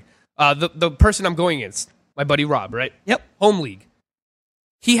this, Greg? The person I'm going against. My buddy Rob, right? Yep. Home league.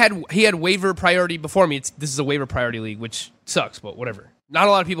 He had waiver priority before me. This is a waiver priority league, which sucks, but whatever. Not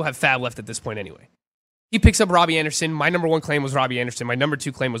a lot of people have fab left at this point anyway. He picks up Robbie Anderson. My number 1 claim was Robbie Anderson. My number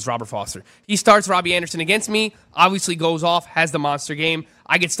 2 claim was Robert Foster. He starts Robbie Anderson against me, obviously goes off, has the monster game.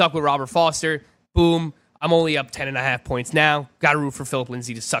 I get stuck with Robert Foster. Boom. I'm only up 10.5 points now. Got to root for Philip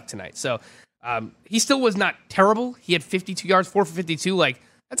Lindsay to suck tonight. So he still was not terrible. He had 52 yards, 4 for 52. Like,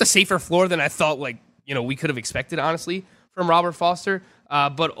 that's a safer floor than I thought, we could have expected, honestly, from Robert Foster.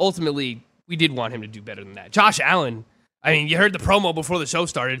 But ultimately, we did want him to do better than that. Josh Allen, I mean, you heard the promo before the show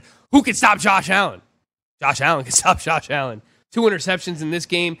started. Who can stop Josh Allen? Josh Allen can stop Josh Allen. 2 interceptions in this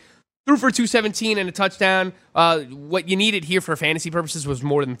game. Threw for 217 and a touchdown. What you needed here for fantasy purposes was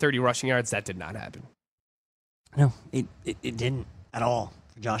more than 30 rushing yards. That did not happen. No, it didn't at all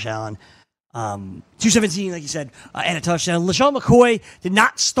for Josh Allen. 217, like you said, and a touchdown. LaShawn McCoy did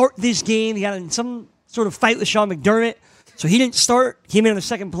not start this game. He got in some sort of fight with Sean McDermott, so he didn't start. Came in on the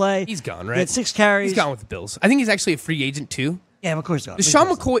second play. He's gone, right? He had 6 carries. He's gone with the Bills. I think he's actually a free agent, too. Yeah, McCoy's gone. Does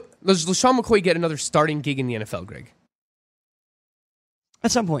LaShawn McCoy get another starting gig in the NFL, Greg?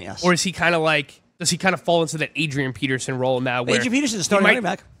 At some point, yes. Or is he kind of like... Does he kind of fall into that Adrian Peterson role now? Where Adrian Peterson is starting running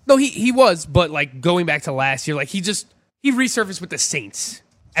back. No, he was, but like going back to last year, like he resurfaced with the Saints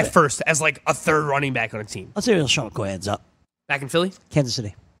at first as like a 3rd running back on a team. I'll say LaShawn McCoy heads up. Back in Philly? Kansas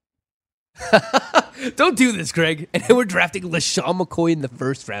City. Don't do this, Greg. And then we're drafting LaShawn McCoy in the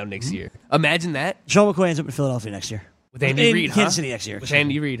first round next year. Imagine that. Sean McCoy ends up in Philadelphia next year. With Andy Reid, Kansas City next year. With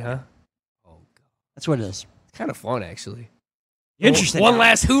Andy Reid, huh? Oh, God. That's what it is. Kind of fun, actually. You're interested. One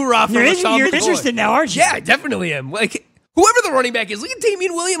last hoorah for LaShawn McCoy. You're interested now, aren't you? Yeah, I definitely am. Like, whoever the running back is, look at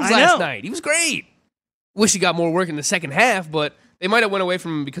Damian Williams last night. He was great. Wish he got more work in the second half, but they might have went away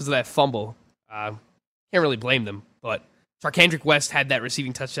from him because of that fumble. Can't really blame them. But Charkandrick West had that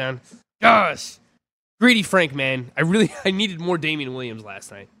receiving touchdown. Gosh. Greedy Frank, man. I needed more Damian Williams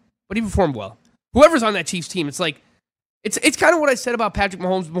last night. But he performed well. Whoever's on that Chiefs team, it's like, it's kind of what I said about Patrick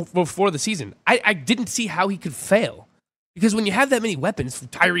Mahomes before the season. I didn't see how he could fail. Because when you have that many weapons from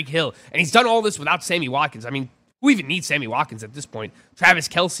Tyreek Hill, and he's done all this without Sammy Watkins. I mean, who even needs Sammy Watkins at this point? Travis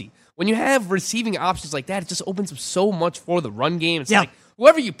Kelce. When you have receiving options like that, it just opens up so much for the run game. It's like,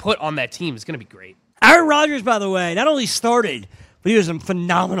 whoever you put on that team is going to be great. Aaron Rodgers, by the way, not only started, but he was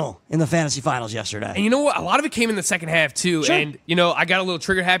phenomenal in the fantasy finals yesterday. And you know what? A lot of it came in the second half, too. Sure. And, I got a little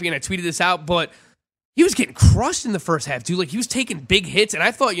trigger happy, and I tweeted this out, but he was getting crushed in the first half, dude. Like, he was taking big hits, and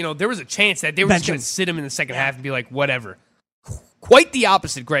I thought, there was a chance that they were just going to sit him in the second half and be like, whatever. Quite the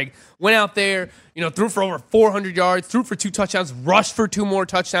opposite, Greg. Went out there, threw for over 400 yards, threw for 2 touchdowns, rushed for 2 more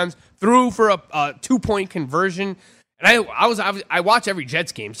touchdowns, threw for a 2-point conversion. And I watch every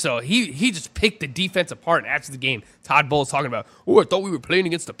Jets game, so he just picked the defense apart. And after the game, Todd Bowles talking about, I thought we were playing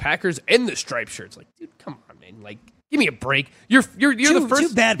against the Packers and the striped shirts. Like, dude, come on, man. Like, give me a break. You're the first.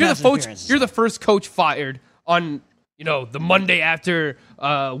 Two bad you're the first coach fired on the Monday after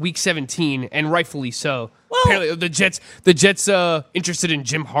Week 17, and rightfully so. Well, apparently, the Jets interested in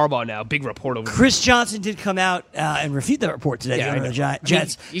Jim Harbaugh now. Big report over Chris Johnson did come out and refute that report today. The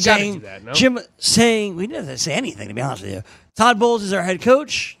Jets. You got to do that, no? Jim saying, we didn't have to say anything, to be honest with you. Todd Bowles is our head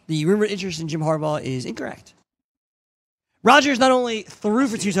coach. The rumored interest in Jim Harbaugh is incorrect. Rodgers not only threw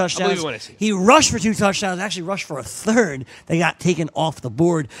for 2 touchdowns, he rushed for 2 touchdowns, actually rushed for a third. They got taken off the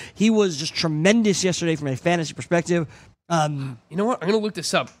board. He was just tremendous yesterday from a fantasy perspective. You know what? I'm going to look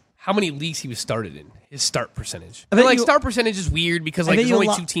this up. How many leagues he was started in? His start percentage. I mean, start percentage is weird because there's only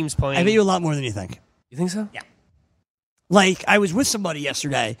 2 teams playing. I bet you a lot more than you think. You think so? Yeah. Like, I was with somebody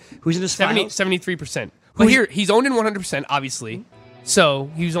yesterday who's in his 73%. But here, he's owned in 100%, obviously. So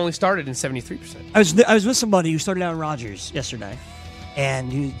he was only started in 73%. I was with somebody who started Aaron Rodgers yesterday,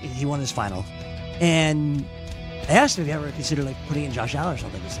 and he won his final. And I asked him if he ever considered putting in Josh Allen or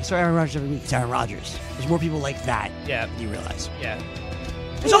something. He said, "Start Aaron Rodgers every week. It's Aaron Rodgers." There's more people like that. Yeah, than you realize. Yeah.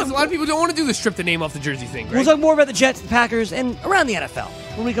 A lot of people don't want to do the strip the name off the jersey thing, right? We'll talk more about the Jets, the Packers, and around the NFL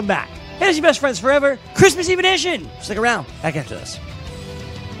when we come back. Fantasy Best Friends Forever, Christmas Eve edition. Stick around. Back after this.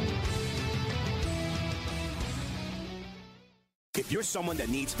 If you're someone that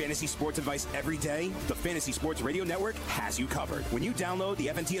needs fantasy sports advice every day, the Fantasy Sports Radio Network has you covered. When you download the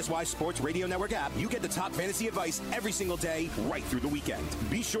FNTSY Sports Radio Network app, you get the top fantasy advice every single day, right through the weekend.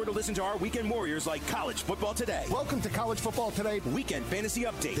 Be sure to listen to our weekend warriors like College Football Today. Welcome to College Football Today. Weekend Fantasy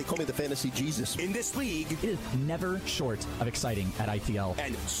Update. They call me the Fantasy Jesus. In this league, it is never short of exciting at ITL.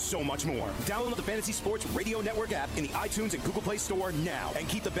 And so much more. Download the Fantasy Sports Radio Network app in the iTunes and Google Play Store now. And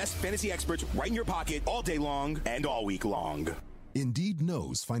keep the best fantasy experts right in your pocket all day long and all week long. Indeed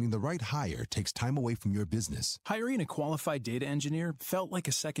knows finding the right hire takes time away from your business. Hiring a qualified data engineer felt like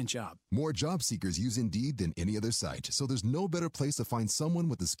a second job. More job seekers use Indeed than any other site, so there's no better place to find someone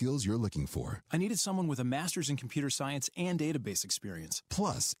with the skills you're looking for. I needed someone with a master's in computer science and database experience.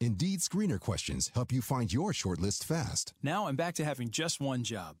 Plus, Indeed screener questions help you find your shortlist fast. Now I'm back to having just one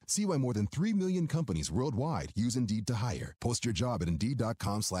job. See why more than 3 million companies worldwide use Indeed to hire. Post your job at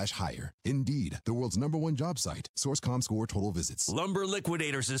Indeed.com/hire. Indeed, the world's #1 job site. Source.com/score total visits. Lumber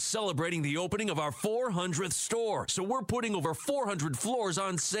Liquidators is celebrating the opening of our 400th store, so we're putting over 400 floors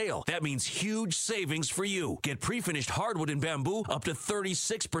on sale. That means huge savings for you. Get pre-finished hardwood and bamboo up to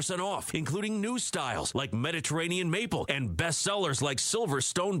 36% off, including new styles like Mediterranean maple and bestsellers like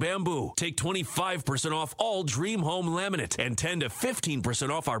Silverstone bamboo. Take 25% off all Dream Home laminate and 10 to 15%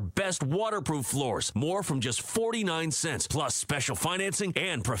 off our best waterproof floors. More from just 49 cents, plus special financing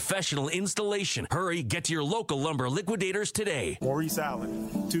and professional installation. Hurry, get to your local Lumber Liquidators today. Maurice Allen,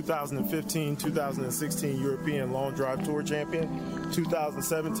 2015-2016 European Long Drive Tour Champion,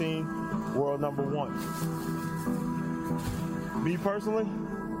 2017 World #1. Me personally,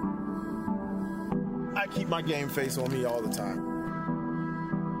 I keep my game face on me all the time.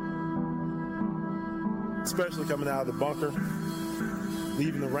 Especially coming out of the bunker,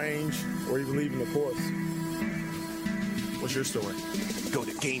 leaving the range, or even leaving the course. What's your story? Go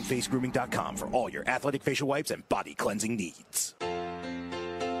to GameFaceGrooming.com for all your athletic facial wipes and body cleansing needs.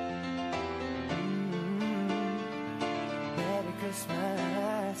 Merry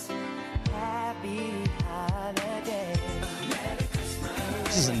Christmas.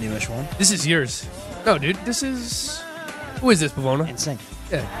 is a newish one. This is yours. No, dude. This is... Who is this, Pavona? Insane.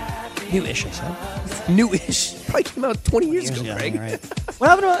 Yeah. Newish, I said. Newish. Probably came out 20 years ago, Greg. Right. What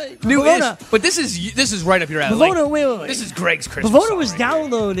happened to Newish. Pavona? But this is right up your alley. Pavona, wait. This is Greg's Christmas Pavona song was right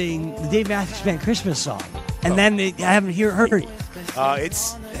downloading the Dave Matthews Band Christmas song, and then I haven't heard it.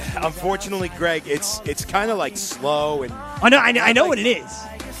 It's unfortunately, Greg. It's kind of like slow and. I know what it is.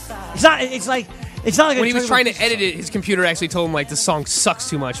 It's not. It's like. It's not like when he was trying to edit it, his computer actually told him like the song sucks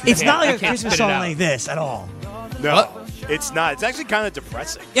too much. It's not like a Christmas song like this at all. No, it's not. It's actually kind of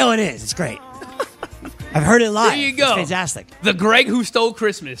depressing. Yo, it is. It's great. I've heard it live. There you go. It's fantastic. The Greg Who Stole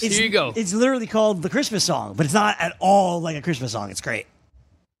Christmas. Here you go. It's literally called the Christmas song, but it's not at all like a Christmas song. It's great.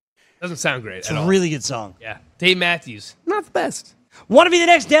 Doesn't sound great It's at a all. really good song. Yeah. Dave Matthews. Not the best. Want to be the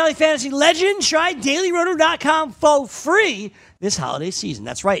next daily fantasy legend? Try dailyroto.com for free this holiday season.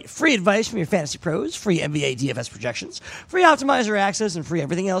 That's right. Free advice from your fantasy pros, free NBA DFS projections, free optimizer access, and free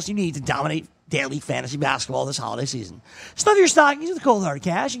everything else you need to dominate daily fantasy basketball this holiday season. Stuff your stockings with cold hard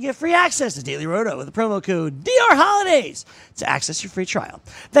cash and get free access to Daily Roto with the promo code DRHolidays to access your free trial.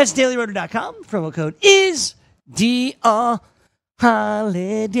 That's dailyroto.com. Promo code is DRHolidays.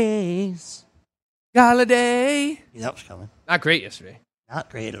 Holiday. That was coming. Not great yesterday. Not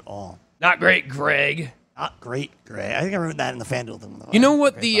great at all. Not great, Greg. Not great, Greg. I think I wrote that in the FanDuel thing. You know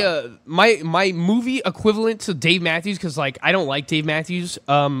what my movie equivalent to Dave Matthews, because like I don't like Dave Matthews.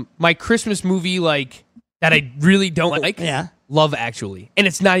 My Christmas movie like that I really don't like. Yeah. Love Actually, and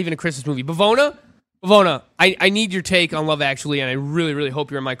it's not even a Christmas movie. Pavona, I need your take on Love Actually, and I really, really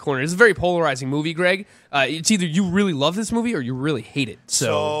hope you're in my corner. It's a very polarizing movie, Greg. It's either you really love this movie or you really hate it.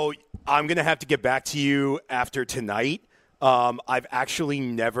 So I'm gonna have to get back to you after tonight. I've actually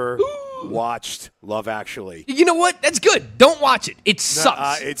never watched Love Actually. You know what? That's good. Don't watch it. It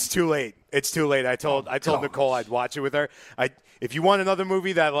sucks. It's too late. It's too late. I told Nicole I'd watch it with her. If you want another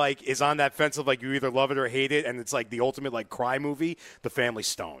movie that like is on that fence of like you either love it or hate it, and it's like the ultimate like cry movie, The Family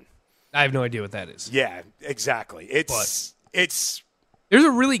Stone. I have no idea what that is. Yeah, exactly. It's there's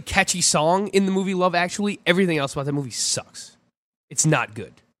a really catchy song in the movie Love Actually. Everything else about that movie sucks. It's not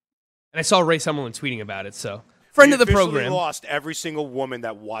good. And I saw Ray Summerlin tweeting about it, so friend of the program. Lost every single woman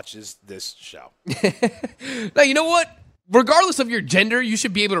that watches this show. Now, you know what? Regardless of your gender, you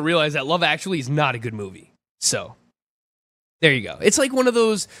should be able to realize that Love Actually is not a good movie. So, there you go. It's like one of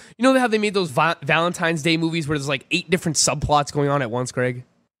those, you know how they made those Valentine's Day movies where there's like 8 different subplots going on at once, Greg?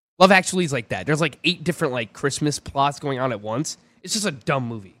 Love Actually is like that. There's like 8 different like Christmas plots going on at once. It's just a dumb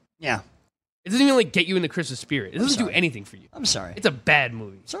movie. Yeah. It doesn't even like get you in the Christmas spirit. It doesn't do anything for you. I'm sorry. It's a bad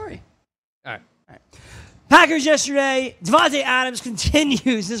movie. Sorry. All right. Packers yesterday, Devontae Adams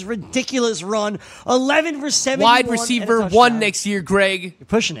continues this ridiculous run. 11 for 71. Wide receiver 1 next year, Greg. You're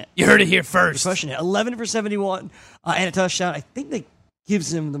pushing it. You heard it here first. You're pushing it. 11 for 71 and a touchdown. I think that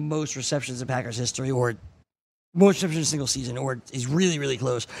gives him the most receptions in Packers history, or most receptions in a single season, or he's really, really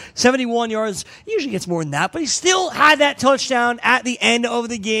close. 71 yards. He usually gets more than that, but he still had that touchdown at the end of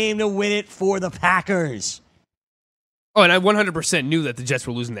the game to win it for the Packers. Oh, and I 100% knew that the Jets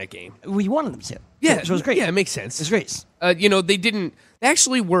were losing that game. We wanted them to. Yeah, so it was great. Yeah, it makes sense. It's great. They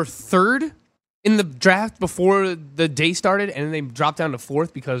actually were 3rd in the draft before the day started, and then they dropped down to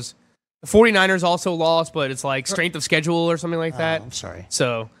 4th because the 49ers also lost, but it's like strength of schedule or something like that. I'm sorry.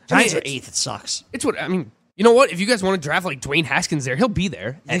 So Giants are 8th. It sucks. It's what I mean. You know what? If you guys want to draft like Dwayne Haskins there, he'll be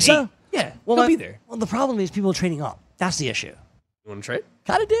there. Think so? 8. Yeah, Well, he'll be there. Well, the problem is people are trading up. That's the issue. You want to trade?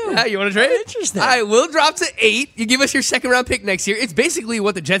 Gotta do. Yeah, you want to trade? Interesting. All right, we'll drop to 8. You give us your second-round pick next year. It's basically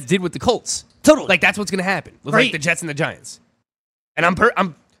what the Jets did with the Colts. Totally. Like, that's what's going to happen with Great. like the Jets and the Giants. And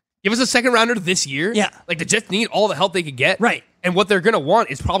I'm give us a second-rounder this year. Yeah. Like, the Jets need all the help they could get. Right. And what they're going to want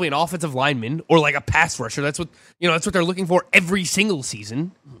is probably an offensive lineman or like a pass rusher. That's what they're looking for every single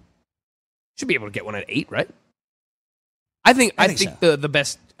season. Should be able to get one at 8, right? I think so. the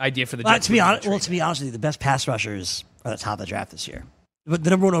best idea for the Jets. To be honest with you, the best pass rushers are at the top of the draft this year. But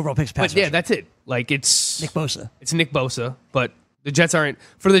the number 1 overall pick's pass rusher. Yeah, that's it. Like it's Nick Bosa. It's Nick Bosa, but the Jets aren't.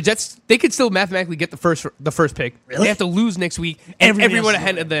 For the Jets, they could still mathematically get the first pick. Really? They have to lose next week, and Everybody everyone else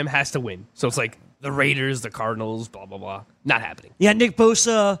ahead of them has to win. So it's like the Raiders, the Cardinals, blah blah blah. Not happening. Yeah, Nick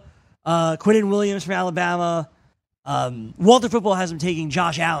Bosa, Quinnen Williams from Alabama. Walter Football has him taking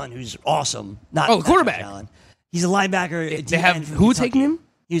Josh Allen, who's awesome. Not the quarterback. Josh Allen. He's a linebacker. They have who taking him?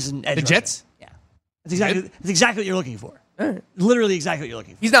 He's an edge The rusher. Jets. Yeah, that's exactly what you're looking for. Literally exactly what you're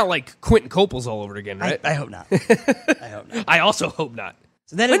looking for. He's not like Quentin Coples all over again, right? I hope not. I hope not. I also hope not.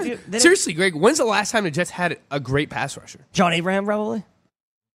 So then, seriously, Greg, when's the last time the Jets had a great pass rusher? John Abraham, probably.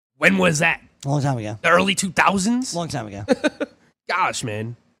 When was that? A long time ago. The early 2000s? Long time ago. Gosh,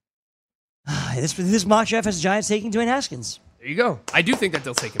 man. This mock draft has the Giants taking Dwayne Haskins. There you go. I do think that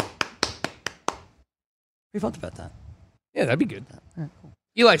they'll take him. Pretty pumped about that. Yeah, that'd be good. Cool.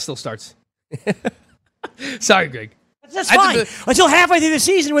 Eli still starts. Sorry, Greg. That's fine. Until halfway through the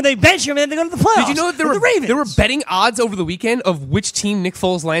season when they bench him and then they go to the playoffs. Did you know that there were betting odds over the weekend of which team Nick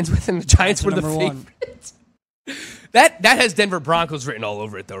Foles lands with, and the Giants were the favorites? That has Denver Broncos written all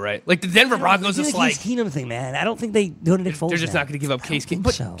over it, though, right? Like the Denver Broncos is like Case Keenum thing, man. I don't think they go to Nick Foles. They're just not going to give up Case Keenum.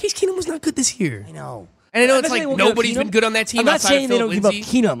 But Case Keenum was not good this year. I know. And I know it's like nobody's been good on that team. I'm not saying they don't give up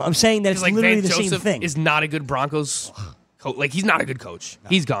Keenum. I'm saying that it's like literally Van the Joseph same thing. Is not a good Broncos coach. Like he's not a good coach. No.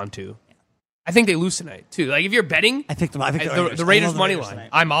 He's gone too. I think they lose tonight too. Like if you're betting, I picked them. I picked the Raiders money line. Tonight.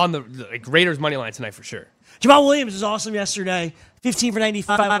 I'm on the Raiders money line tonight for sure. Jamal Williams was awesome yesterday. 15 for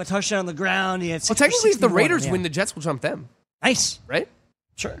 95, a touchdown on the ground. He had technically, if the Raiders win, the Jets will jump them. Nice, right?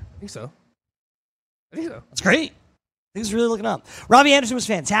 Sure, I think so. That's great. Things are really looking up. Robbie Anderson was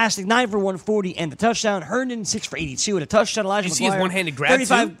fantastic. 9 for 140 and the touchdown. Herndon 6 for 82 and a touchdown. Elijah Did you see his one-handed grab?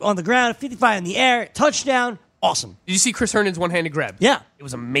 35 too? On the ground, 55 in the air, touchdown. Awesome. Did you see Chris Herndon's one-handed grab? Yeah, it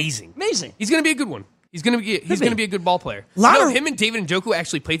was amazing. Amazing. He's going to be a good one. He's going to be a good ball player. Him and David Njoku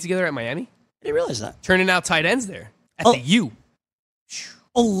actually played together at Miami. I didn't realize that. Turning out tight ends there at the U.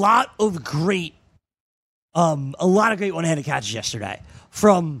 A lot of great one-handed catches yesterday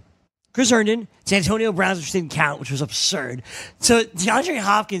from Chris Herndon to Antonio Brown, which didn't count, which was absurd. To DeAndre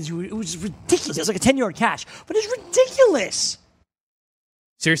Hopkins, it was ridiculous. It was like a 10-yard catch, but it's ridiculous.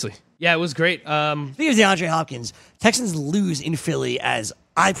 Seriously. Yeah, it was great. Speaking of DeAndre Hopkins, Texans lose in Philly as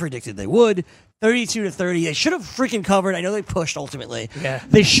I predicted they would. 32-30. They should have freaking covered. I know they pushed ultimately. Yeah.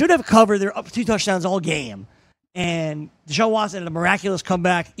 They should have covered. They're up 2 touchdowns all game. And Deshaun Watson had a miraculous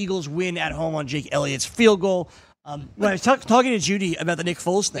comeback. Eagles win at home on Jake Elliott's field goal. When I was talking to Judy about the Nick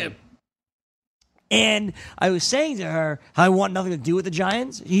Foles thing, and I was saying to her how I want nothing to do with the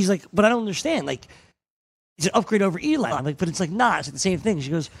Giants. He's like, but I don't understand. Like, it's an upgrade over Eli. I'm like, but it's like, nah, it's like the same thing. She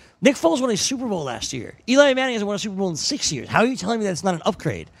goes, Nick Foles won a Super Bowl last year. Eli Manning hasn't won a Super Bowl in 6 years. How are you telling me that it's not an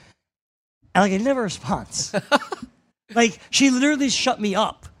upgrade? And like, I never responds. Like, she literally shut me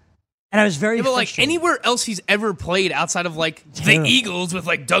up. And I was very but like anywhere else he's ever played outside of like the Eagles with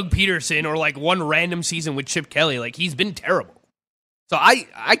like Doug Peterson or like one random season with Chip Kelly, like he's been terrible. So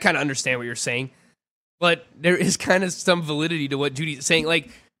I kind of understand what you're saying, but there is kind of some validity to what Judy's saying. Like,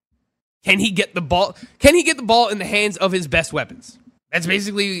 can he get the ball? Can he get the ball in the hands of his best weapons? That's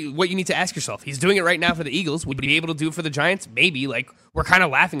basically what you need to ask yourself. He's doing it right now for the Eagles. Would he be able to do it for the Giants? Maybe. Like, we're kind of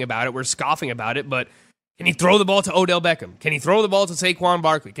laughing about it. We're scoffing about it, but can he throw the ball to Odell Beckham? Can he throw the ball to Saquon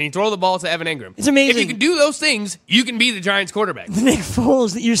Barkley? Can he throw the ball to Evan Engram? It's amazing. If you can do those things, you can be the Giants quarterback. The Nick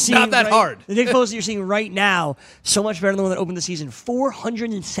Foles that you're seeing not that hard. The Nick Foles that you're seeing right now, so much better than the one that opened the season.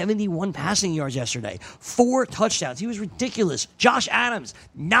 471 passing yards yesterday. 4 touchdowns. He was ridiculous. Josh Adams,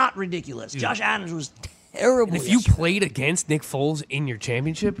 not ridiculous. Dude. Josh Adams was terrible. And if you played against Nick Foles in your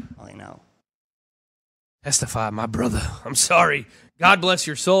championship, I know. Testify, my brother. I'm sorry. God bless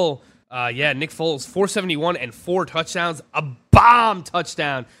your soul. Nick Foles, 471 and 4 touchdowns. A bomb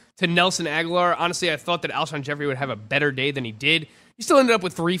touchdown to Nelson Aguilar. Honestly, I thought that Alshon Jeffrey would have a better day than he did. He still ended up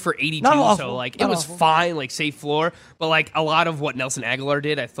with 3 for 82, so like it was fine, like safe floor. But like a lot of what Nelson Aguilar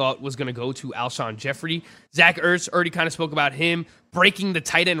did, I thought was going to go to Alshon Jeffrey. Zach Ertz already kind of spoke about him breaking the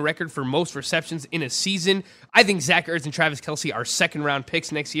tight end record for most receptions in a season. I think Zach Ertz and Travis Kelce are second-round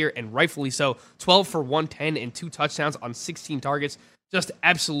picks next year, and rightfully so. 12 for 110 and 2 touchdowns on 16 targets. Just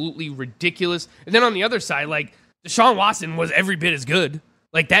absolutely ridiculous. And then on the other side, like, Deshaun Watson was every bit as good.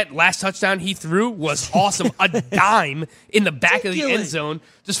 Like, that last touchdown he threw was awesome. A dime in the back of the end zone.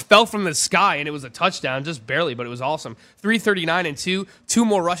 Just fell from the sky, and it was a touchdown. Just barely, but it was awesome. 339 and 2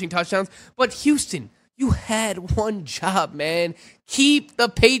 more rushing touchdowns. But Houston, you had one job, man. Keep the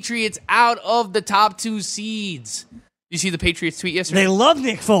Patriots out of the top 2 seeds. You see the Patriots tweet yesterday? They love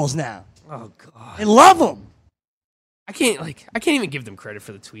Nick Foles now. Oh, God. They love him. I can't even give them credit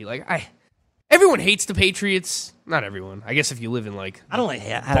for the tweet. Like, everyone hates the Patriots. Not everyone. I guess if you live in like I don't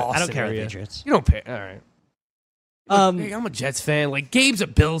care about the Patriots. You don't pay. All right. I'm a Jets fan. Like Gabe's a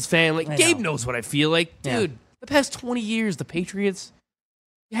Bills fan. Like Gabe knows what I feel like. Dude, the past 20 years, the Patriots,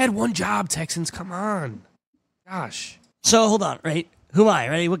 you had one job, Texans. Come on. Gosh. So hold on, right? Who am I?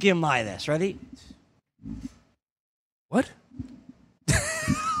 Ready? What game am I this? Ready? What?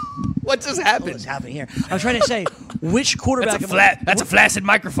 What just happened? What's happening here? I'm trying to say which quarterback. That's a flaccid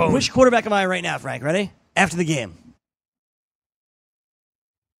microphone. Which quarterback am I right now, Frank? Ready? After the game.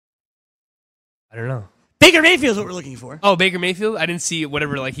 I don't know. Baker Mayfield's what we're looking for. Oh, Baker Mayfield? I didn't see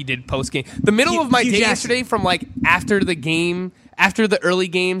whatever like he did post game. The middle of my day yesterday, from like after the game, after the early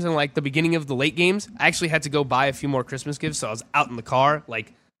games and like the beginning of the late games, I actually had to go buy a few more Christmas gifts. So I was out in the car,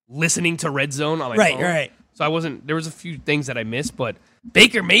 like listening to Red Zone on my phone. Right. So there was a few things that I missed, but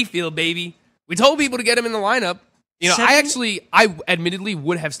Baker Mayfield, baby. We told people to get him in the lineup. You know, I admittedly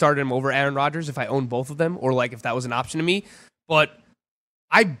would have started him over Aaron Rodgers if I owned both of them, or like if that was an option to me. But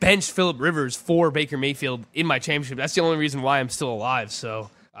I benched Phillip Rivers for Baker Mayfield in my championship. That's the only reason why I'm still alive. So,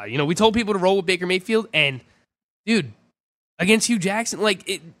 we told people to roll with Baker Mayfield, and dude, against Hugh Jackson,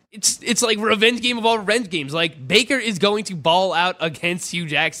 like it's like revenge game of all revenge games. Like Baker is going to ball out against Hugh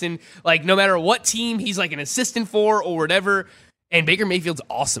Jackson, like no matter what team he's like an assistant for or whatever. And Baker Mayfield's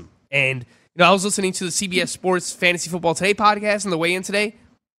awesome. And I was listening to the CBS Sports Fantasy Football Today podcast on the way in today.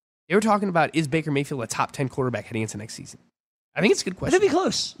 They were talking about, is Baker Mayfield a top 10 quarterback heading into next season? I think it's a good question. It'd be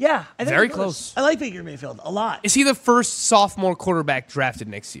close. Yeah. I think very close. I like Baker Mayfield a lot. Is he the first sophomore quarterback drafted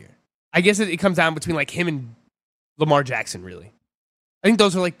next year? I guess it comes down between like him and Lamar Jackson, really. I think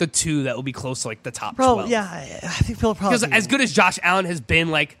those are like the two that will be close to like the top 12. Yeah, I think Phil probably. Because as good as Josh Allen has been,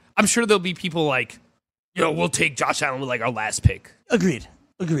 like, I'm sure there'll be people like, we'll take Josh Allen with like our last pick. Agreed.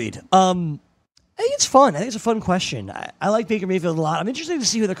 I think it's fun. I think it's a fun question. I like Baker Mayfield a lot. I'm interested to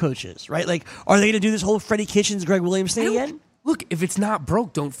see who the coach is, right? Like, are they going to do this whole Freddie Kitchens, Greg Williams thing again? Look, if it's not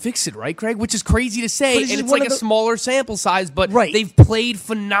broke, don't fix it, right, Greg? Which is crazy to say, and it's like a smaller sample size, but they've played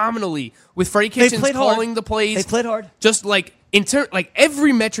phenomenally with Freddie Kitchens calling the plays. They played hard. Just like like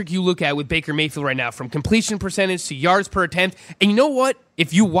every metric you look at with Baker Mayfield right now, from completion percentage to yards per attempt, and you know what?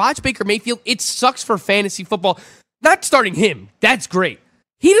 If you watch Baker Mayfield, it sucks for fantasy football. Not starting him. That's great.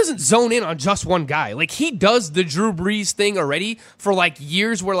 He doesn't zone in on just one guy. Like, he does the Drew Brees thing already for, like,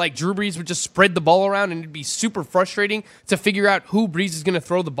 years where, like, Drew Brees would just spread the ball around and it'd be super frustrating to figure out who Brees is going to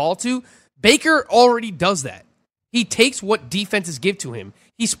throw the ball to. Baker already does that. He takes what defenses give to him.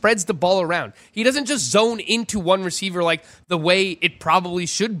 He spreads the ball around. He doesn't just zone into one receiver like the way it probably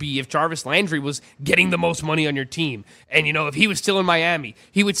should be if Jarvis Landry was getting the most money on your team. And, if he was still in Miami,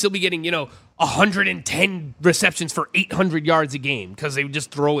 he would still be getting, 110 receptions for 800 yards a game because they would just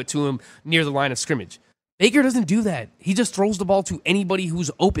throw it to him near the line of scrimmage. Baker doesn't do that. He just throws the ball to anybody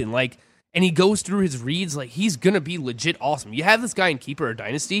who's open, and he goes through his reads. Like, he's going to be legit awesome. You have this guy in Keeper or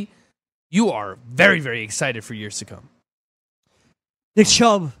Dynasty, you are very, very excited for years to come. Nick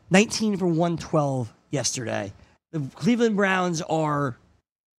Chubb, 19 for 112 yesterday. The Cleveland Browns have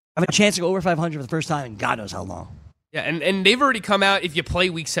a chance to go over 500 for the first time in God knows how long. Yeah, and they've already come out, if you play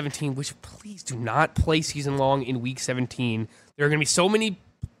Week 17, which please do not play season long in Week 17. There are going to be so many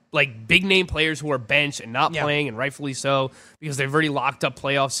big-name players who are benched and not playing, and rightfully so, because they've already locked up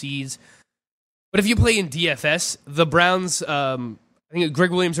playoff seeds. But if you play in DFS, the Browns, I think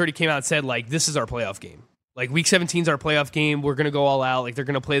Greg Williams already came out and said, this is our playoff game. Week 17 is our playoff game. We're going to go all out. They're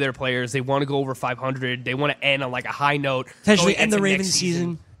going to play their players. They want to go over 500. They want to end on, a high note. Potentially end the Ravens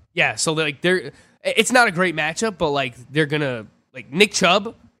season. Yeah, so, it's not a great matchup, but, they're going to, Nick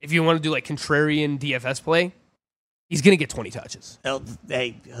Chubb, if you want to do, contrarian DFS play, he's going to get 20 touches.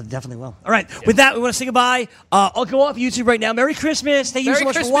 They definitely will. All right, with that, we want to say goodbye. I'll go off YouTube right now. Merry Christmas. Thank you so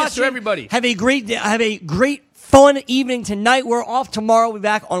much for watching. To everybody. Have a great fun evening tonight. We're off tomorrow. We'll be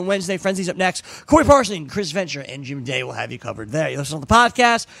back on Wednesday. Frenzy's up next. Corey Parson, Chris Venture, and Jim Day will have you covered there. You listen to the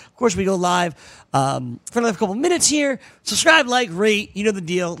podcast. Of course, we go live for another couple minutes here. Subscribe, rate. You know the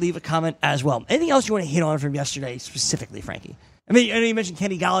deal. Leave a comment as well. Anything else you want to hit on from yesterday specifically, Frankie? I know you mentioned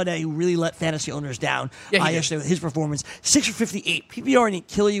Kenny Galladay, who really let fantasy owners down yesterday with his performance. 6 for 58. PPR didn't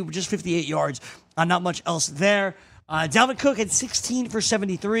kill you with just 58 yards. Not much else there. Dalvin Cook had 16 for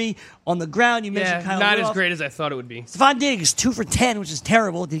 73 on the ground. You mentioned Kyle not Rudolph. As great as I thought it would be. Stephon Diggs, 2 for 10, which is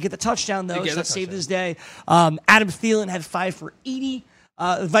terrible. Did get the touchdown, though, so that saved his day. Adam Thielen had 5 for 80.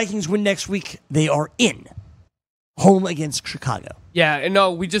 The Vikings win next week. They are in. Home against Chicago. Yeah, and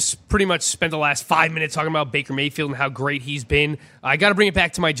no, we just pretty much spent the last 5 minutes talking about Baker Mayfield and how great he's been. I got to bring it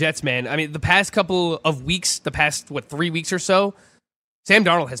back to my Jets, man. I mean, the past couple of weeks, 3 weeks or so, Sam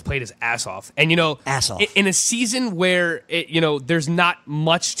Darnold has played his ass off. And, ass off. In a season where, there's not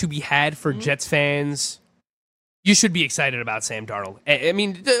much to be had for Jets fans, you should be excited about Sam Darnold. I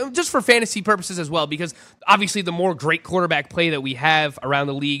mean, just for fantasy purposes as well, because obviously the more great quarterback play that we have around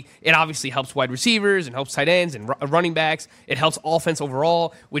the league, it obviously helps wide receivers and helps tight ends and running backs. It helps offense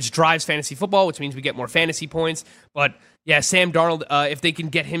overall, which drives fantasy football, which means we get more fantasy points. But yeah, Sam Darnold, if they can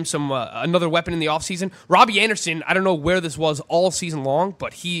get him some another weapon in the offseason. Robbie Anderson, I don't know where this was all season long,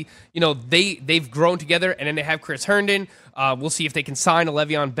 but they've grown together, and then they have Chris Herndon. We'll see if they can sign a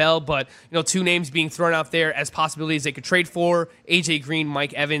Le'Veon Bell, but two names being thrown out there as possibilities they could trade for: AJ Green,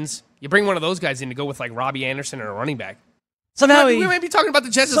 Mike Evans. You bring one of those guys in to go with Robbie Anderson and a running back. Somehow we might be talking about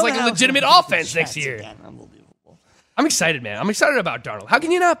the Jets as a legitimate offense next year. Again. Unbelievable. I'm excited, man. I'm excited about Darnold. How can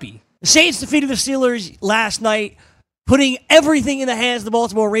you not be? The Saints defeated the Steelers last night. putting everything in the hands of the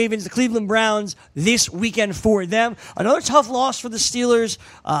Baltimore Ravens, the Cleveland Browns, this weekend for them. Another tough loss for the Steelers.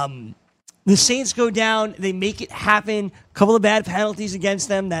 The Saints go down. They make it happen. A couple of bad penalties against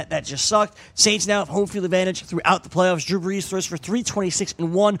them. That just sucked. Saints now have home field advantage throughout the playoffs. Drew Brees throws for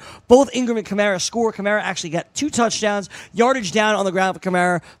 326-1. Both Ingram and Kamara score. Kamara actually got 2 touchdowns. Yardage down on the ground for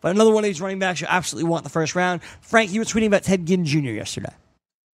Kamara. But another one of these running backs you absolutely want in the first round. Frank, you were tweeting about Ted Ginn Jr. yesterday.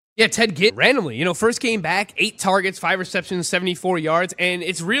 Yeah, Ted Ginn, randomly, first game back, 8 targets, 5 receptions, 74 yards, and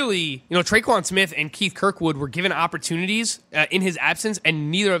it's really, Traquan Smith and Keith Kirkwood were given opportunities in his absence,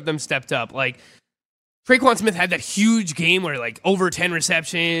 and neither of them stepped up. Like, Traquan Smith had that huge game where, over 10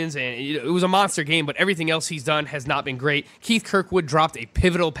 receptions, and it was a monster game, but everything else he's done has not been great. Keith Kirkwood dropped a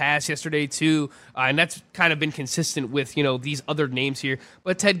pivotal pass yesterday, too, and that's kind of been consistent with, these other names here.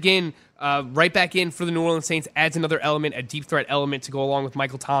 But Ted Ginn, right back in for the New Orleans Saints, adds another element, a deep threat element to go along with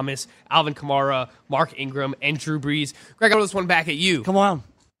Michael Thomas, Alvin Kamara, Mark Ingram, and Drew Brees. Greg, I'll throw this one back at you. Come on.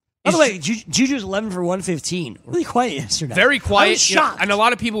 By the way, Juju's 11 for 115. Really quiet yesterday. Very quiet. I was shocked. And a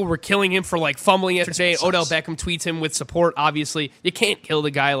lot of people were killing him for fumbling yesterday. Odell Beckham tweets him with support, obviously. You can't kill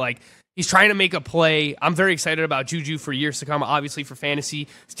the guy. He's trying to make a play. I'm very excited about Juju for years to come, obviously for fantasy.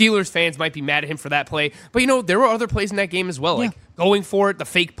 Steelers fans might be mad at him for that play. But, there were other plays in that game as well. Yeah. Going for it, the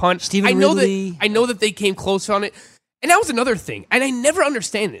fake punt. Stephen Ridley. I know that they came close on it. And that was another thing. And I never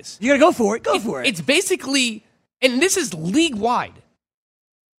understand this. You got to go for it. Go for it. It's basically, and this is league-wide.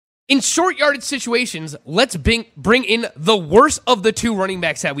 In short yardage situations, let's bring in the worst of the 2 running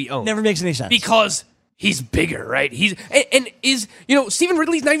backs that we own. Never makes any sense. Because he's bigger, right? Stephen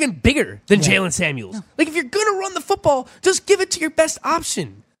Ridley's not even bigger than Jalen Samuels. No. If you're going to run the football, just give it to your best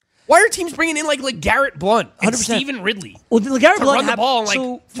option. Why are teams bringing in LeGarrette Blount and 100%. Stephen Ridley? Well, LeGarrette Blount run the ball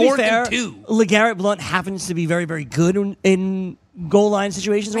in 4th and 2. LeGarrette Blount happens to be very, very good in goal line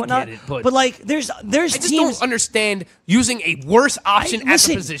situations and whatnot. I get it, but there's I just don't understand using a worse option at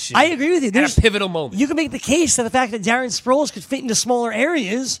the position. I agree with you. There's a pivotal moment. You can make the case that the fact that Darren Sproles could fit into smaller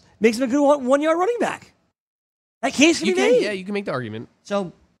areas makes him a good 1-yard running back. That case can be made. Yeah, you can make the argument.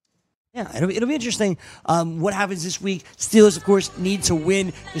 So, yeah, it'll be interesting what happens this week. Steelers, of course, need to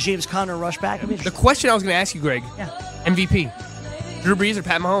win the James Conner rush back. The question I was going to ask you, Greg, MVP, Drew Brees or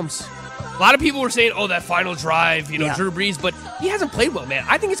Pat Mahomes? A lot of people were saying, that final drive, Drew Brees, but he hasn't played well, man.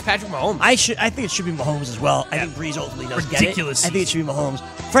 I think it's Patrick Mahomes. I think it should be Mahomes as well. I think Brees ultimately does Ridiculous get it. I think it should be Mahomes.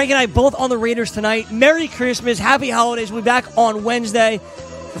 Frank and I both on the Raiders tonight. Merry Christmas. Happy holidays. We'll be back on Wednesday.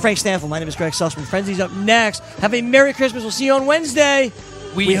 For Frank Stanfield, my name is Greg Sussman. Frenzy's up next. Have a Merry Christmas. We'll see you on Wednesday.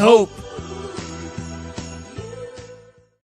 We hope.